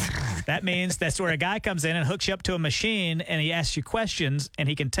mean? That means that's where a guy comes in and hooks you up to a machine and he asks you questions and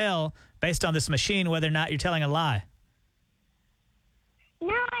he can tell based on this machine whether or not you're telling a lie.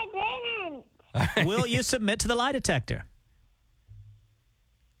 No, I didn't. Will you submit to the lie detector?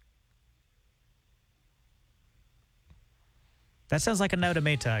 That sounds like a no to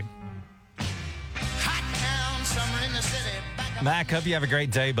me, Tug. Mac, hope you have a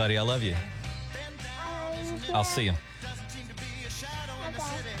great day, buddy. I love you. I'll see you.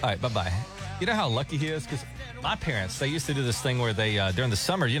 All right, bye-bye. You know how lucky he is? Because my parents, they used to do this thing where they, during the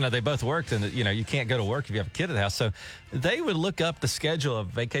summer, they both worked and, you can't go to work if you have a kid at the house. So they would look up the schedule of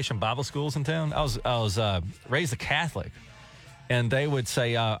vacation Bible schools in town. I was raised a Catholic. And they would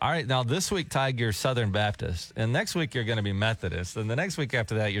say, all right, now this week, Tig, you're Southern Baptist. And next week, you're going to be Methodist. And the next week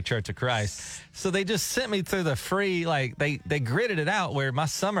after that, you're Church of Christ. So they just sent me through the free, they gridded it out where my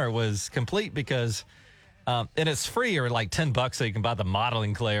summer was complete because, and it's free or like $10 so you can buy the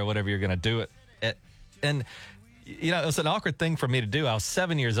modeling clay or whatever you're going to do it. And, it was an awkward thing for me to do. I was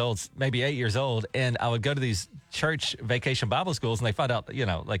 7 years old, maybe 8 years old. And I would go to these church vacation Bible schools and they find out,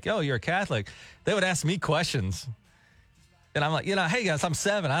 oh, you're a Catholic. They would ask me questions. And I'm like, hey, guys, I'm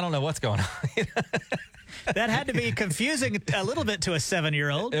 7. I don't know what's going on. That had to be confusing a little bit to a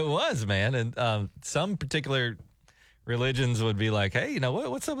 7-year-old. It was, man. And some particular religions would be like, hey,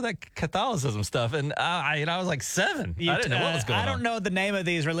 what's up with that Catholicism stuff? And I was like 7. I didn't know what was going on. I don't know the name of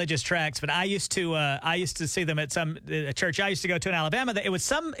these religious tracts, but I used to see them at a church I used to go to in Alabama. It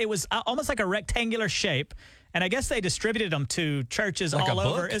was almost like a rectangular shape. And I guess they distributed them to churches like all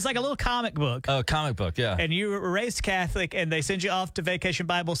over. It's like a little comic book. Oh, comic book, yeah. And you were raised Catholic, and they send you off to Vacation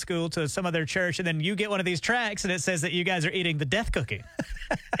Bible School to some other church, and then you get one of these tracts, and it says that you guys are eating the death cookie.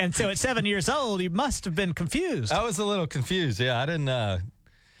 And so at 7 years old, you must have been confused. I was a little confused, yeah. I didn't,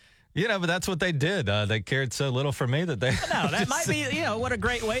 but that's what they did. They cared so little for me that they... No, that might be, what a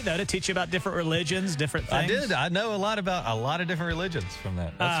great way, though, to teach you about different religions, different things. I did. I know a lot about a lot of different religions from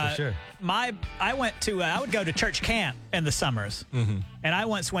that. That's for sure. I would go to church camp in the summers. Mm-hmm. And I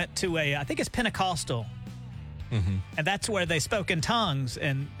once went to I think it's Pentecostal and that's where they spoke in tongues.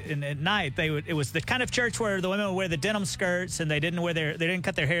 And at night, it was the kind of church where the women would wear the denim skirts, and they didn't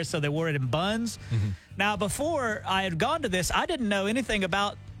cut their hair, so they wore it in buns. Now, before I had gone to this, I didn't know anything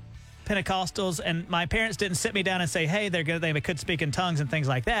about Pentecostals, and my parents didn't sit me down and say, hey, they could speak in tongues and things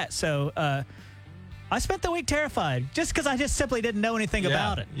like that. So I spent the week terrified just because I just simply didn't know anything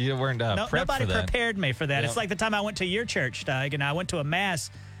about it. You weren't prepped for that. Nobody prepared me for that. Yep. It's like the time I went to your church, Tig, and I went to a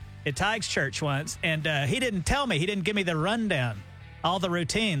mass at Tig's church once, and he didn't tell me. He didn't give me the rundown, all the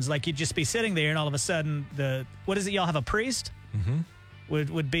routines. Like, you'd just be sitting there, and all of a sudden, what is it, y'all have a priest?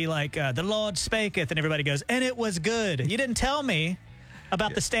 Would be like, the Lord spaketh, and everybody goes, and it was good. You didn't tell me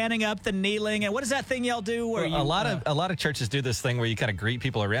about the standing up, the kneeling, and what is that thing y'all do where a lot of churches do this thing where you kind of greet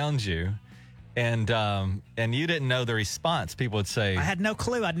people around you, and you didn't know the response. People would say, I had no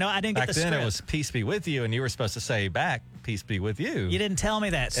clue. I didn't get the script. Back then it was peace be with you, and you were supposed to say back, peace be with you. You didn't tell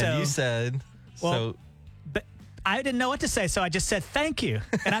me that. So and you said, but I didn't know what to say, so I just said thank you.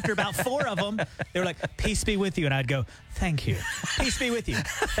 And after about 4 of them, they were like, peace be with you. And I'd go, thank you. Peace be with you.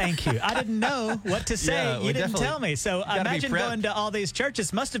 Thank you. I didn't know what to say. Yeah, you didn't tell me. So I imagine going to all these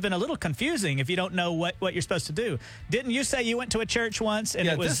churches must have been a little confusing if you don't know what you're supposed to do. Didn't you say you went to a church once? And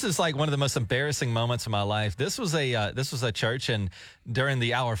this is like one of the most embarrassing moments of my life. This was a church, and during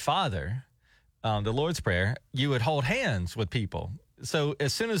the Our Father, the Lord's Prayer, you would hold hands with people. So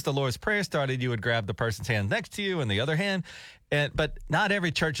as soon as the Lord's Prayer started, you would grab the person's hand next to you and the other hand. But not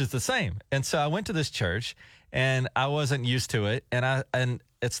every church is the same. And so I went to this church, and I wasn't used to it. And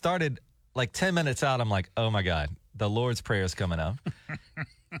it started like 10 minutes out. I'm like, oh, my God, the Lord's Prayer is coming up.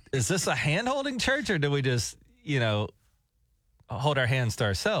 Is this a hand-holding church, or do we just, hold our hands to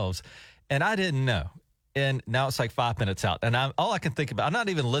ourselves? And I didn't know. And now it's like 5 minutes out. And all I can think about, I'm not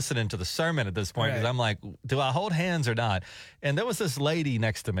even listening to the sermon at this point, because I'm like, do I hold hands or not? And there was this lady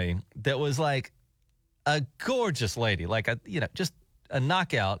next to me that was like a gorgeous lady, like just a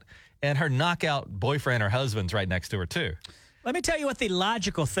knockout. And her knockout boyfriend or husband's right next to her, too. Let me tell you what the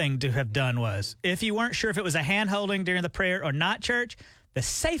logical thing to have done was. If you weren't sure if it was a hand-holding during the prayer or not, church, the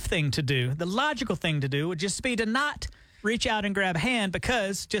safe thing to do, the logical thing to do would just be to not reach out and grab a hand,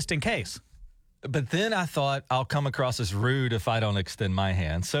 because just in case. But then I thought, I'll come across as rude if I don't extend my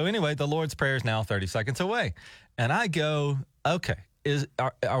hand. So anyway, the Lord's Prayer is now 30 seconds away. And I go, okay,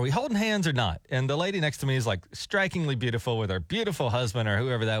 are we holding hands or not? And the lady next to me is like strikingly beautiful with her beautiful husband or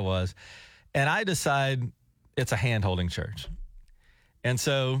whoever that was. And I decide it's a hand-holding church. And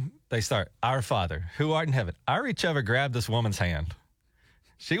so they start, Our Father, who art in heaven. I reach over, grab this woman's hand.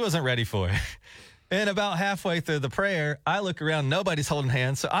 She wasn't ready for it. And about halfway through the prayer, I look around, nobody's holding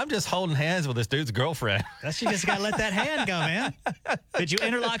hands. So I'm just holding hands with this dude's girlfriend. You just got to let that hand go, man. Did you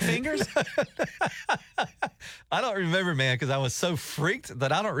interlock fingers? I don't remember, man, because I was so freaked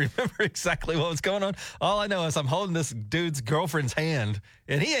that I don't remember exactly what was going on. All I know is I'm holding this dude's girlfriend's hand,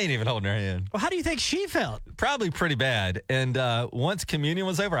 and he ain't even holding her hand. Well, how do you think she felt? Probably pretty bad. And once communion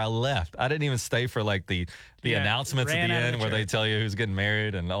was over, I left. I didn't even stay for like the announcements at the end where they tell you who's getting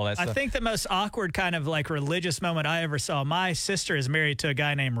married and all that stuff. I think the most awkward kind of like religious moment I ever saw, my sister is married to a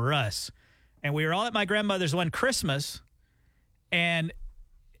guy named Russ, and we were all at my grandmother's one Christmas, and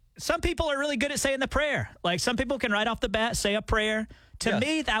some people are really good at saying the prayer. Like, some people can right off the bat say a prayer. To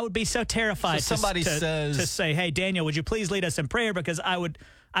me, I would be so terrified so somebody says to say, hey, Daniel, would you please lead us in prayer? Because I would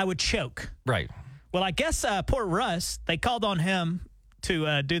choke. Right. Well, I guess poor Russ, they called on him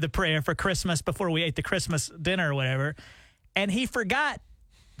to do the prayer for Christmas before we ate the Christmas dinner or whatever, and he forgot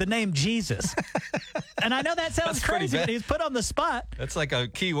the name Jesus. And I know that sounds crazy, but he's put on the spot. That's like a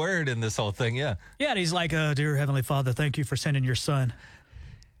key word in this whole thing, yeah. Yeah, and he's like, dear Heavenly Father, thank you for sending your son.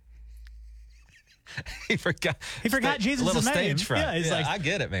 He forgot Jesus' little name. Stage fright. Yeah, he's like, I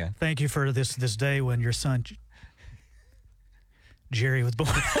get it, man. Thank you for this day when your son Jerry was born.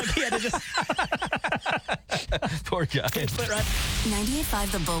 Poor guy.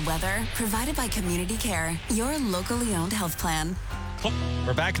 98.5 The Bull Weather, provided by Community Care, your locally owned health plan.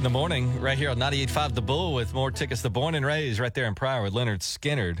 We're back in the morning right here on 98.5 The Bull with more tickets to Born and Raised right there in Pryor with Leonard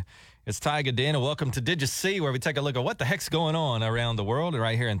Skinnard. It's Tig and Daniel. Welcome to Did You See, where we take a look at what the heck's going on around the world. And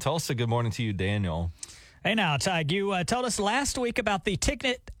right here in Tulsa, good morning to you, Daniel. Hey now, Tig, you told us last week about the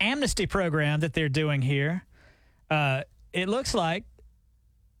ticket amnesty program that they're doing here. It looks like,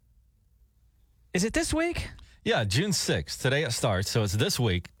 is it this week? Yeah, June 6th. Today it starts, so it's this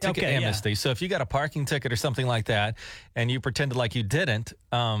week, ticket amnesty. Yeah. So if you got a parking ticket or something like that, and you pretended like you didn't,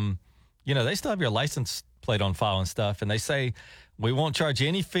 they still have your license plate on file and stuff, and they say We won't charge you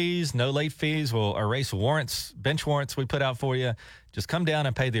any fees, no late fees. We'll erase warrants, bench warrants we put out for you. Just come down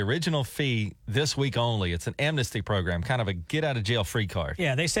and pay the original fee this week only. It's an amnesty program, kind of a get-out-of-jail-free card.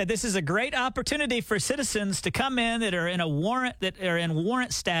 Yeah, they said this is a great opportunity for citizens to come in that are in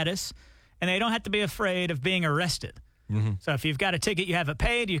warrant status, and they don't have to be afraid of being arrested. Mm-hmm. So if you've got a ticket you haven't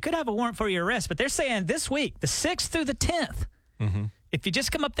paid, you could have a warrant for your arrest. But they're saying this week, the 6th through the 10th, if you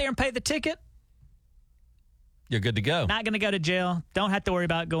just come up there and pay the ticket, you're good to go. not going to go to jail. Don't have to worry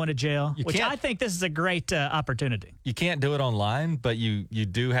about going to jail, which I think this is a great opportunity. You can't do it online, but you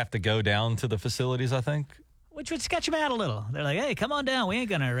do have to go down to the facilities, I think. Which would sketch them out a little. They're like, hey, come on down. We ain't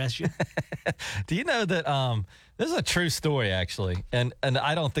going to arrest you. Do you know that this is a true story, actually? And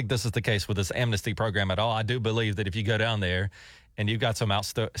I don't think this is the case with this amnesty program at all. I do believe that if you go down there and you've got some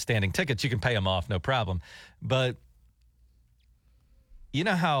outstanding tickets, you can pay them off, no problem. But you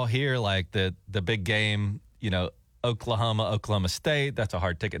know how here, like the big game, Oklahoma State, that's a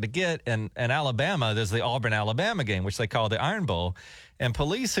hard ticket to get. And Alabama, there's the Auburn-Alabama game, which they call the Iron Bowl. And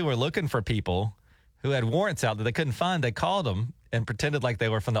police who were looking for people who had warrants out that they couldn't find, they called them and pretended like they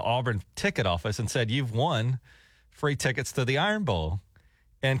were from the Auburn ticket office and said, you've won free tickets to the Iron Bowl.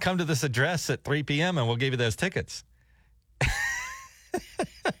 And come to this address at 3 p.m. and we'll give you those tickets.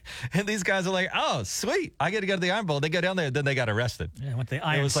 And these guys are like, oh, sweet. I get to go to the Iron Bowl. They go down there, then they got arrested. Yeah, with the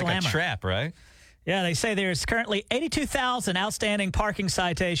Iron It was like Slammer. a trap, right? Yeah, they say there's currently 82,000 outstanding parking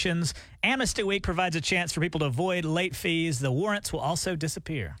citations. Amnesty Week provides a chance for people to avoid late fees. The warrants will also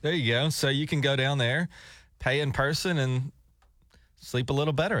disappear. There you go. So you can go down there, pay in person, and sleep a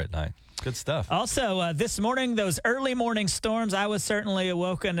little better at night. Good stuff. Also, this morning, those early morning storms, I was certainly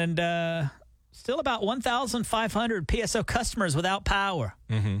awoken, and still about 1,500 PSO customers without power.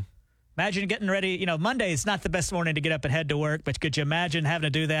 Mm-hmm. Imagine getting ready. Monday is not the best morning to get up and head to work, but could you imagine having to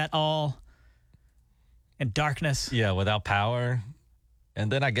do that all in darkness? Yeah, without power.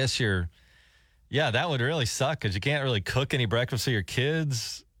 And then I guess that would really suck because you can't really cook any breakfast for your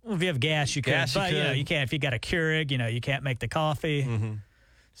kids. Well, if you have gas, you can. But, you can't. If you got a Keurig, you can't make the coffee. Mm-hmm.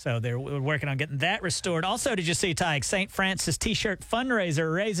 So they're working on getting that restored. Also, did you see, Ty, St. Francis T-shirt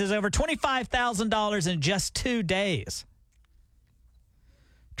fundraiser raises over $25,000 in just 2 days.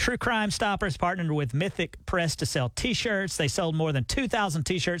 True Crime Stoppers partnered with Mythic Press to sell T-shirts. They sold more than 2,000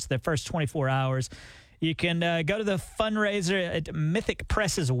 T-shirts their first 24 hours. You can go to the fundraiser at Mythic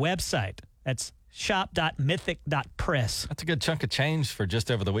Press's website. That's shop.mythic.press. That's a good chunk of change for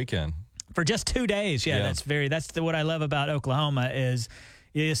just over the weekend. For just 2 days, that's what I love about Oklahoma is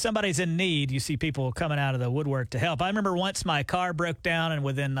somebody's in need. You see people coming out of the woodwork to help. I remember once my car broke down, and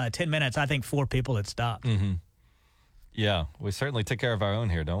within 10 minutes, I think 4 people had stopped. Mm-hmm. Yeah, we certainly take care of our own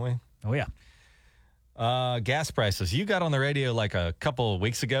here, don't we? Oh, yeah. Gas prices. You got on the radio like a couple of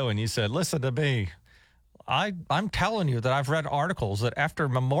weeks ago, and you said, listen to me. I'm telling you that I've read articles that after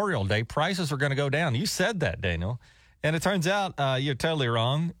Memorial Day, prices are going to go down. You said that, Daniel. And it turns out you're totally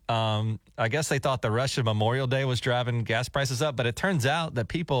wrong. I guess they thought the rush of Memorial Day was driving gas prices up, but it turns out that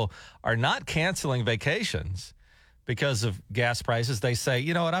people are not canceling vacations because of gas prices. They say,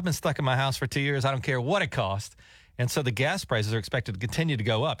 you know what, I've been stuck in my house for 2 years. I don't care what it costs. And so the gas prices are expected to continue to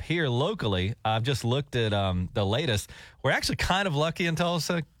go up. Here locally, I've just looked at the latest. We're actually kind of lucky in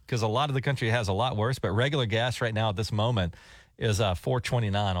Tulsa because a lot of the country has a lot worse, but regular gas right now at this moment is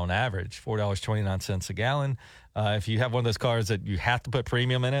 $4.29 on average, $4.29 a gallon. If you have one of those cars that you have to put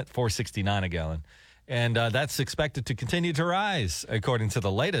premium in it, $4.69 a gallon. And that's expected to continue to rise, according to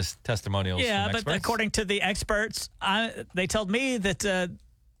the latest testimonials from experts. But according to the experts, they told me that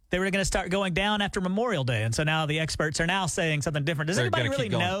they were going to start going down after Memorial Day. And so now the experts are now saying something different. Does anybody really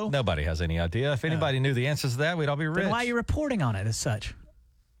know? Nobody has any idea. If anybody knew the answers to that, we'd all be rich. Then why are you reporting on it as such?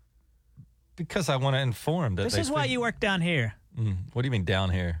 Because I want to inform that this is why you work down here. What do you mean down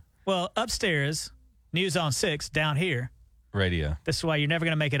here? Well, upstairs, News on 6, down here. Radio. This is why you're never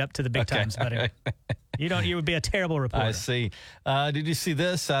going to make it up to the big times, buddy. You would be a terrible reporter. I see. Did you see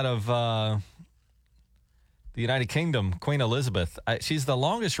this out of the United Kingdom? Queen Elizabeth. She's the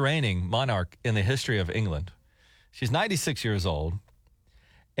longest reigning monarch in the history of England. She's 96 years old.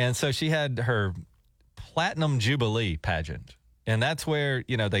 And so she had her Platinum Jubilee pageant. And that's where,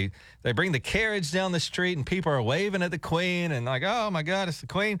 they bring the carriage down the street and people are waving at the Queen and like, oh, my God, it's the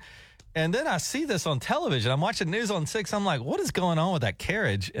Queen. And then I see this on television. I'm watching News on 6. I'm like, what is going on with that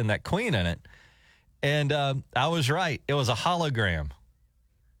carriage and that Queen in it? And I was right. It was a hologram.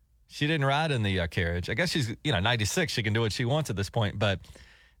 She didn't ride in the carriage. I guess she's, 96. She can do what she wants at this point. But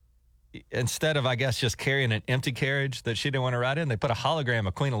instead of, I guess, just carrying an empty carriage that she didn't want to ride in, they put a hologram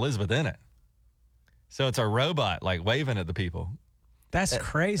of Queen Elizabeth in it. So it's a robot, like, waving at the people. That's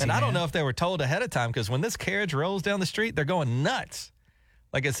crazy. And I don't man. know if they were told ahead of time, because when this carriage rolls down the street, they're going nuts.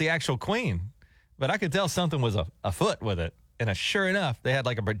 Like it's the actual queen. But I could tell something was afoot with it. And sure enough, they had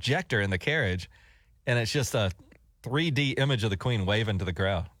like a projector in the carriage, and it's just a 3D image of the queen waving to the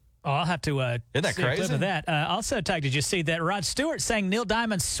crowd. Oh, I'll have to Isn't that see a clip crazy? of that. Also, Tug, did you see that Rod Stewart sang Neil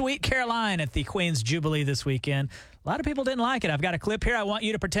Diamond's Sweet Caroline at the Queen's Jubilee this weekend? A lot of people didn't like it. I've got a clip here. I want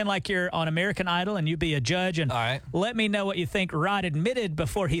you to pretend like you're on American Idol and you be a judge, and All right. let me know what you think. Rod admitted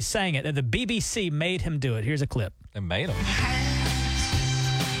before he sang it that the BBC made him do it. Here's a clip. They made them.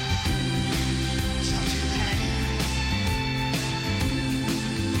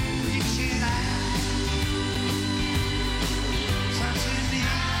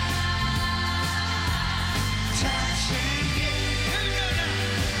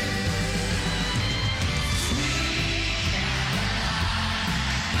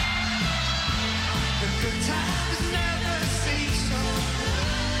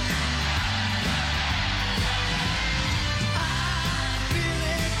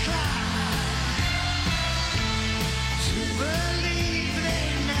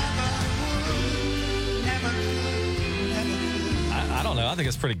 I don't know. I think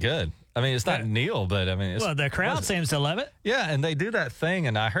it's pretty good. I mean, it's not Neil, but I mean, it's, Well, the crowd seems to love it. yeah. And they do that thing,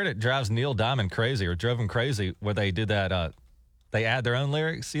 and I heard it drives Neil Diamond crazy, or drove him crazy, where they do that. They add their own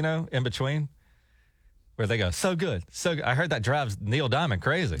lyrics, in between, where they go, so good, so good. I heard that drives Neil Diamond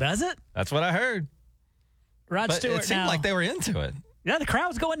crazy. Does it? That's what I heard. Rod But Stewart it seemed now. like they were into it. Yeah, the crowd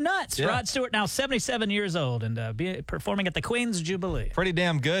was going nuts. Yeah. Rod Stewart now 77 years old and performing at the Queen's Jubilee. Pretty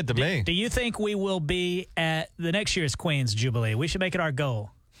damn good to me. Do you think we will be at the next year's Queen's Jubilee? We should make it our goal.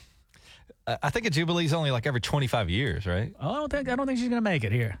 I think a Jubilee's only like every 25 years, right? Oh, I don't think she's going to make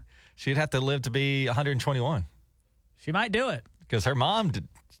it here. She'd have to live to be 121. She might do it. Because her mom did.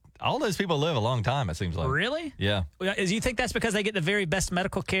 All those people live a long time, it seems like. Really? Yeah. Do you think that's because they get the very best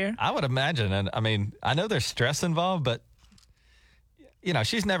medical care? I would imagine. And I mean, I know there's stress involved, but,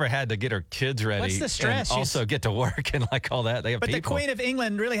 she's never had to get her kids ready. What's the stress? And also get to work and like all that. They have But people. the Queen of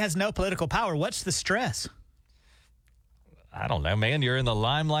England really has no political power. What's the stress? I don't know, man. You're in the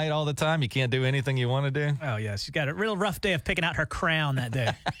limelight all the time. You can't do anything you want to do. Oh, yeah. She's got a real rough day of picking out her crown that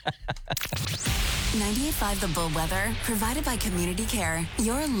day. 98.5 The Bull Weather, provided by Community Care,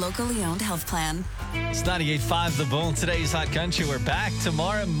 your locally owned health plan. It's 98.5 The Bull in today's Hot Country. We're back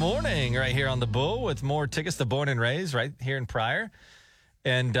tomorrow morning right here on The Bull with more tickets to Born and Raised right here in Pryor.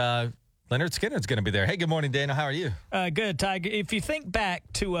 And Leonard Skinner's going to be there. Hey, good morning, Daniel. How are you? Good, Ty. If you think back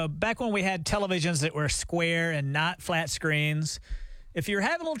to back when we had televisions that were square and not flat screens, if you're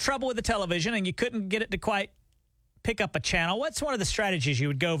having a little trouble with the television and you couldn't get it to quite pick up a channel, what's one of the strategies you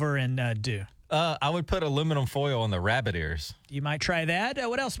would go over and do? I would put aluminum foil on the rabbit ears. You might try that.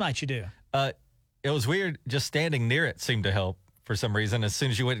 What else might you do? It was weird. Just standing near it seemed to help for some reason. As soon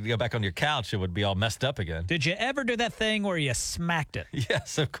as you went to go back on your couch, it would be all messed up again. Did you ever do that thing where you smacked it?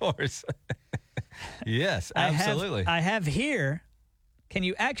 Yes, of course. Yes, absolutely. I have here. Can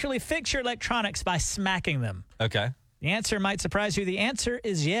you actually fix your electronics by smacking them? Okay. The answer might surprise you. The answer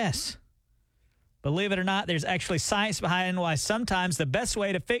is yes. Believe it or not, there's actually science behind why sometimes the best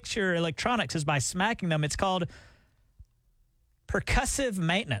way to fix your electronics is by smacking them. It's called percussive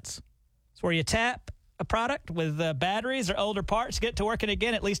maintenance. It's where you tap a product with batteries or older parts, get to working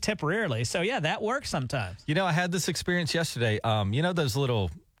again, at least temporarily. So, yeah, that works sometimes. I had this experience yesterday. Those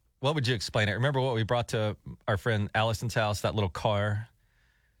little, what would you explain it? Remember what we brought to our friend Allison's house, that little car?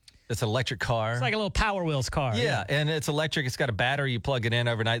 It's an electric car. It's like a little Power Wheels car. Yeah, and it's electric. It's got a battery. You plug it in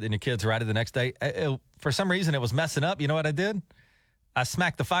overnight, then your kids ride it the next day. For some reason, it was messing up. You know what I did? I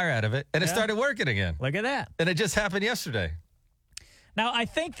smacked the fire out of it, and it started working again. Look at that. And it just happened yesterday. Now, I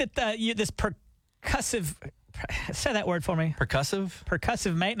think that this percussive, say that word for me. Percussive?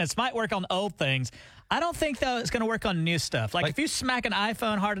 Percussive maintenance might work on old things. I don't think, though, it's going to work on new stuff. Like if you smack an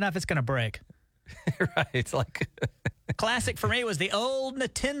iPhone hard enough, it's going to break. Right. It's like... Classic for me was the old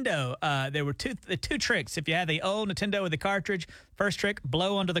Nintendo. There were two tricks. If you had the old Nintendo with the cartridge, first trick,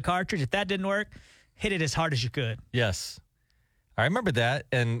 blow onto the cartridge. If that didn't work, hit it as hard as you could. Yes. I remember that.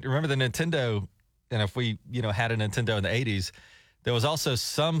 And remember the Nintendo, and if we, had a Nintendo in the 80s, there was also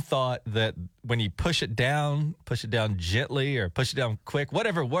some thought that when you push it down gently or push it down quick,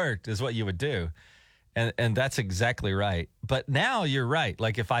 whatever worked is what you would do. And that's exactly right. But now you're right.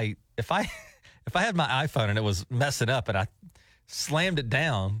 Like if I had my iPhone and it was messing up and I slammed it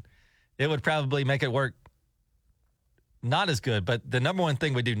down, it would probably make it work not as good. But the number one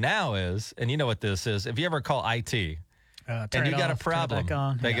thing we do now is, and you know what this is, if you ever call IT and you got a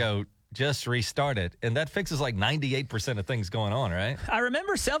problem, they go, just restart it. And that fixes like 98% of things going on, right? I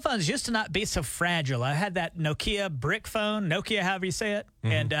remember cell phones used to not be so fragile. I had that Nokia brick phone, Nokia, however you say it,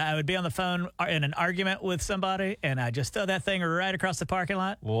 and I would be on the phone in an argument with somebody, and I just throw that thing right across the parking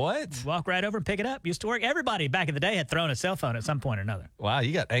lot. What? Walk right over and pick it up. Used to work. Everybody back in the day had thrown a cell phone at some point or another. Wow,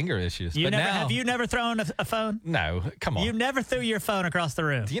 you got anger issues. Have you never thrown a phone? No, come on. You never threw your phone across the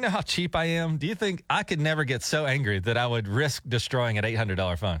room. Do you know how cheap I am? Do you think I could never get so angry that I would risk destroying an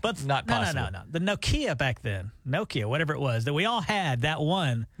 $800 phone? But not possible. No. The Nokia back then, Nokia, whatever it was, that we all had, that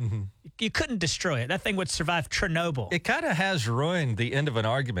one, you couldn't destroy it. That thing would survive Chernobyl. It kind of has ruined the end of an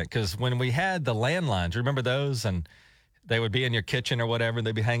argument because when we had the landlines, remember those? And they would be in your kitchen or whatever, and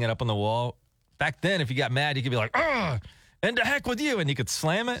they'd be hanging up on the wall. Back then, if you got mad, you could be like, "Ugh, and to heck with you," and you could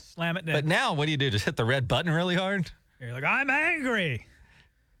slam it. Slam it down. But now, what do? Just hit the red button really hard? You're like, I'm angry.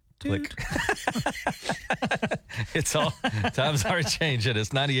 Click. It's all times are changing. It's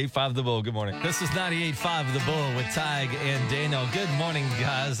 98.5 The Bull. Good morning. This is 98.5 The Bull with Tig and Daniel. Good morning,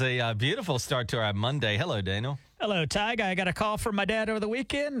 guys. A beautiful start to our Monday. Hello, Daniel. Hello, Tig. I got a call from my dad over the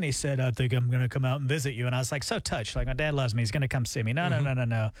weekend, and he said, I think I'm going to come out and visit you. And I was like, so touched. Like, my dad loves me. He's going to come see me.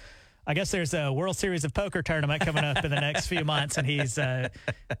 No. I guess there's a World Series of Poker tournament coming up in the next few months, and he's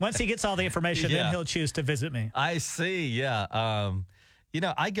once he gets all the information, then he'll choose to visit me. I see, yeah.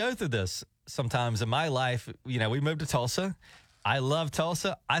 I go through this sometimes in my life. We moved to Tulsa. I love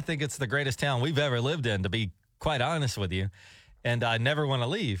Tulsa. I think it's the greatest town we've ever lived in, to be quite honest with you, and I never want to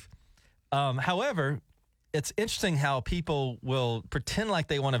leave. However, it's interesting how people will pretend like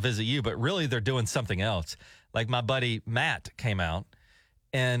they want to visit you, but really they're doing something else. Like my buddy Matt came out,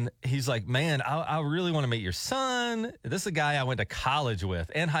 and he's like, man, I really want to meet your son. This is a guy I went to college with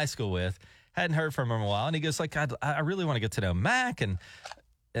and high school with. Hadn't heard from him in a while. And he goes like, I really want to get to know Mac. And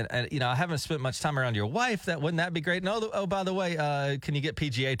I haven't spent much time around your wife. Wouldn't that be great? No, by the way, can you get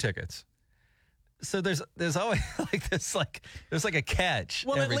PGA tickets? So there's always there's like a catch.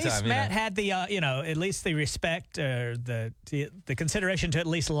 Well, every at least time, Matt had the at least the respect or the consideration to at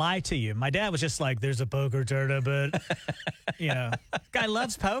least lie to you. My dad was just like, there's a poker tournament. Guy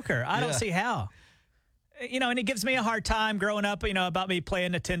loves poker. I don't see how. And he gives me a hard time growing up, about me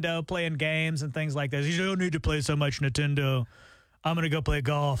playing Nintendo, playing games and things like this. You don't need to play so much Nintendo. I'm going to go play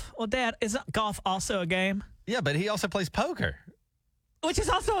golf. Well, Dad, isn't golf also a game? Yeah, but he also plays poker. Which is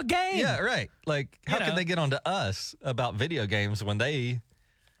also a game. Yeah, right. Like, how can they get on to us about video games when they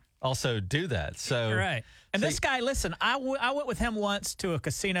also do that? So right. And this guy, listen, I went with him once to a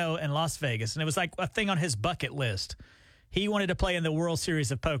casino in Las Vegas, and it was like a thing on his bucket list. He wanted to play in the World Series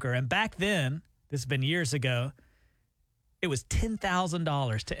of Poker. And back then, this has been years ago, it was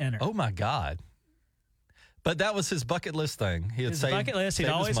 $10,000 to enter. Oh, my God. But that was his bucket list thing. He had his bucket list. He'd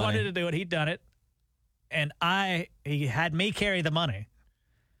always wanted to do it. He'd done it. And he had me carry the money.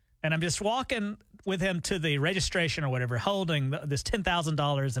 And I'm just walking with him to the registration or whatever, holding this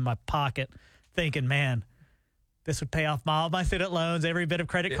 $10,000 in my pocket, thinking, man, this would pay off all my student loans, every bit of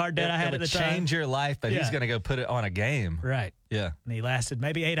credit card debt I had at the time. It would change your life, but he's going to go put it on a game. Right. Yeah. And he lasted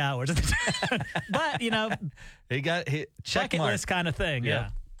maybe 8 hours at the time. But, check bucket list kind of thing. Yeah.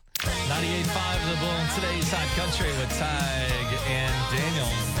 98.5 The Bull in today's Hot Country with Tig and Daniel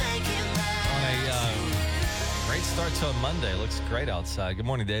on a great start to a Monday. Looks great outside. Good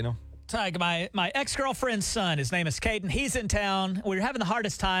morning, Daniel. Tig, my ex-girlfriend's son, his name is Caden. He's in town. We're having the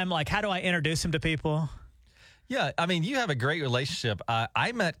hardest time. Like, how do I introduce him to people? Yeah, I mean, you have a great relationship.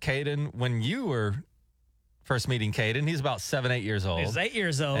 I met Caden when you were first meeting Caden. He's about 7-8 years old. He's 8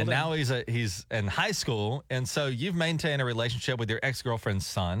 years old. And now he's in high school. And so you've maintained a relationship with your ex-girlfriend's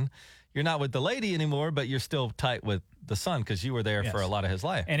son. You're not with the lady anymore, but you're still tight with the son because you were there for a lot of his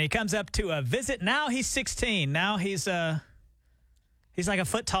life. And he comes up to visit. Now he's 16. Now he's like a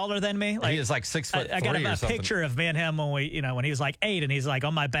foot taller than me. He is like 6 foot. I got a picture of me and him when when he was like 8, and he's like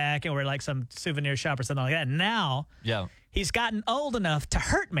on my back, and we're like some souvenir shop or something like that. Now, he's gotten old enough to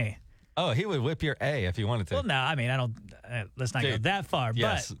hurt me. Oh, he would whip your A if he wanted to. Well, no, I mean, I don't. Let's not go that far.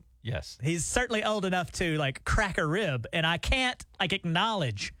 Yes, but yes, he's certainly old enough to like crack a rib, and I can't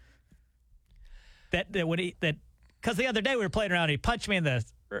acknowledge that because the other day we were playing around, he punched me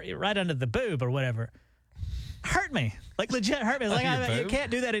right under the boob or whatever. Hurt me. Like, legit hurt me. It's like, you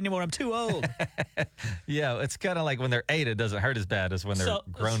can't do that anymore. I'm too old. Yeah, it's kind of like when they're 8, it doesn't hurt as bad as when they're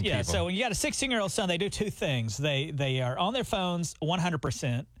grown people. Yeah, so when you got a 16-year-old son, they do two things. They are on their phones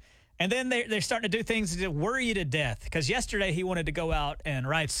 100%, and then they're starting to do things to worry you to death. Because yesterday he wanted to go out and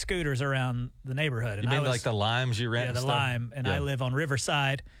ride scooters around the neighborhood. And you mean like the Limes you rent? Yeah, the Lime. And I live on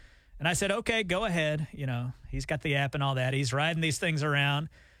Riverside. And I said, okay, go ahead. He's got the app and all that. He's riding these things around.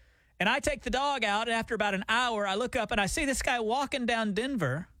 And I take the dog out, and after about an hour, I look up, and I see this guy walking down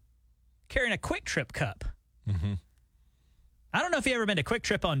Denver carrying a Quick Trip cup. Mm-hmm. I don't know if you ever been to Quick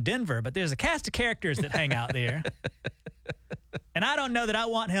Trip on Denver, but there's a cast of characters that hang out there. And I don't know that I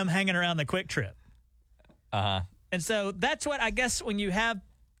want him hanging around the Quick Trip. Uh-huh. And so that's what I guess when you have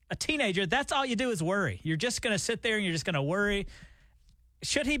a teenager, that's all you do is worry. You're just going to sit there and you're just going to worry.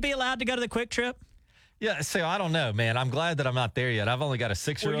 Should he be allowed to go to the Quick Trip? Yeah, so I don't know, man. I'm glad that I'm not there yet. I've only got a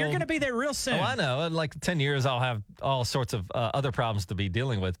 6-year-old. Well, you're going to be there real soon. Oh, I know. In like 10 years, I'll have all sorts of other problems to be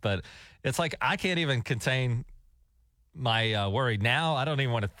dealing with. But it's like I can't even contain my worry now. I don't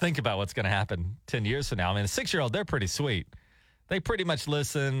even want to think about what's going to happen 10 years from now. I mean, a 6-year-old, they're pretty sweet. They pretty much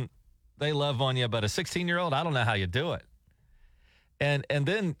listen. They love on you. But a 16-year-old, I don't know how you do it. And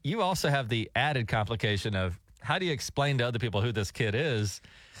then you also have the added complication of how do you explain to other people who this kid is?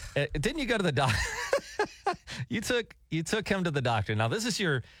 Didn't you go to the doctor? You took him to the doctor. Now, this is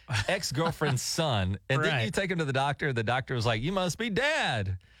your ex-girlfriend's son. And didn't you take him to the doctor? The doctor was like, you must be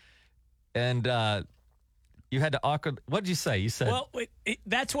dad. And you had to awkward. What did you say? You said. Well,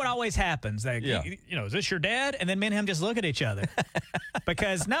 that's what always happens. Like, Yeah. you know, is this your dad? And then me and him just look at each other.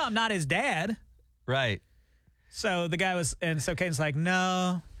 Because, no, I'm not his dad. Right. So the guy was, and so Caden's like,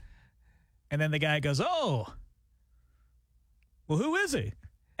 no. And then the guy goes, oh, well, who is he?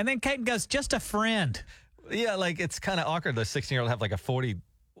 And then Caden goes, just a friend. Yeah, like it's kind of awkward. The 16-year-old have like a 40.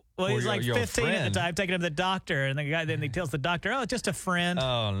 Well, he's like 15 friend. at the time, taking him to the doctor. And the guy, then he tells the doctor, oh, just a friend.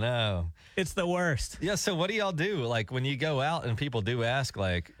 Oh, no. It's the worst. Yeah, so what do y'all do? Like when you go out and people do ask,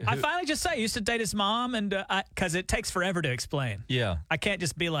 like. I finally just say, I used to date his mom, and because it takes forever to explain. Yeah. I can't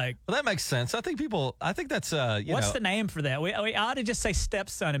just be like. Well, that makes sense. I think that's, what's the name for that? We ought to just say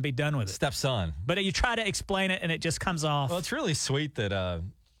stepson and be done with it. Stepson. But you try to explain it, and it just comes off. Well, it's really sweet that,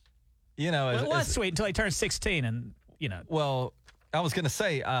 it was sweet until he turned 16, and, Well, I was going to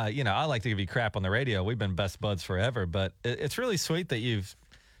say, I like to give you crap on the radio. We've been best buds forever, but it's really sweet that you've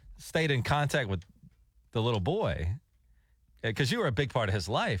stayed in contact with the little boy because you were a big part of his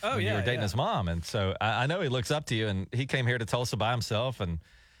life when you were dating his mom. And so I know he looks up to you, and he came here to Tulsa by himself, and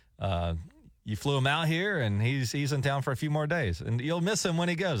you flew him out here, and he's in town for a few more days. And you'll miss him when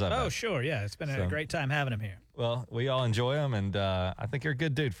he goes. Oh, sure. Yeah. It's been a great time having him here. Well, we all enjoy him, and I think you're a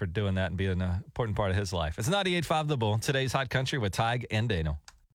good dude for doing that and being an important part of his life. It's 98.5 The Bull, today's Hot Country with Tig and Daniel.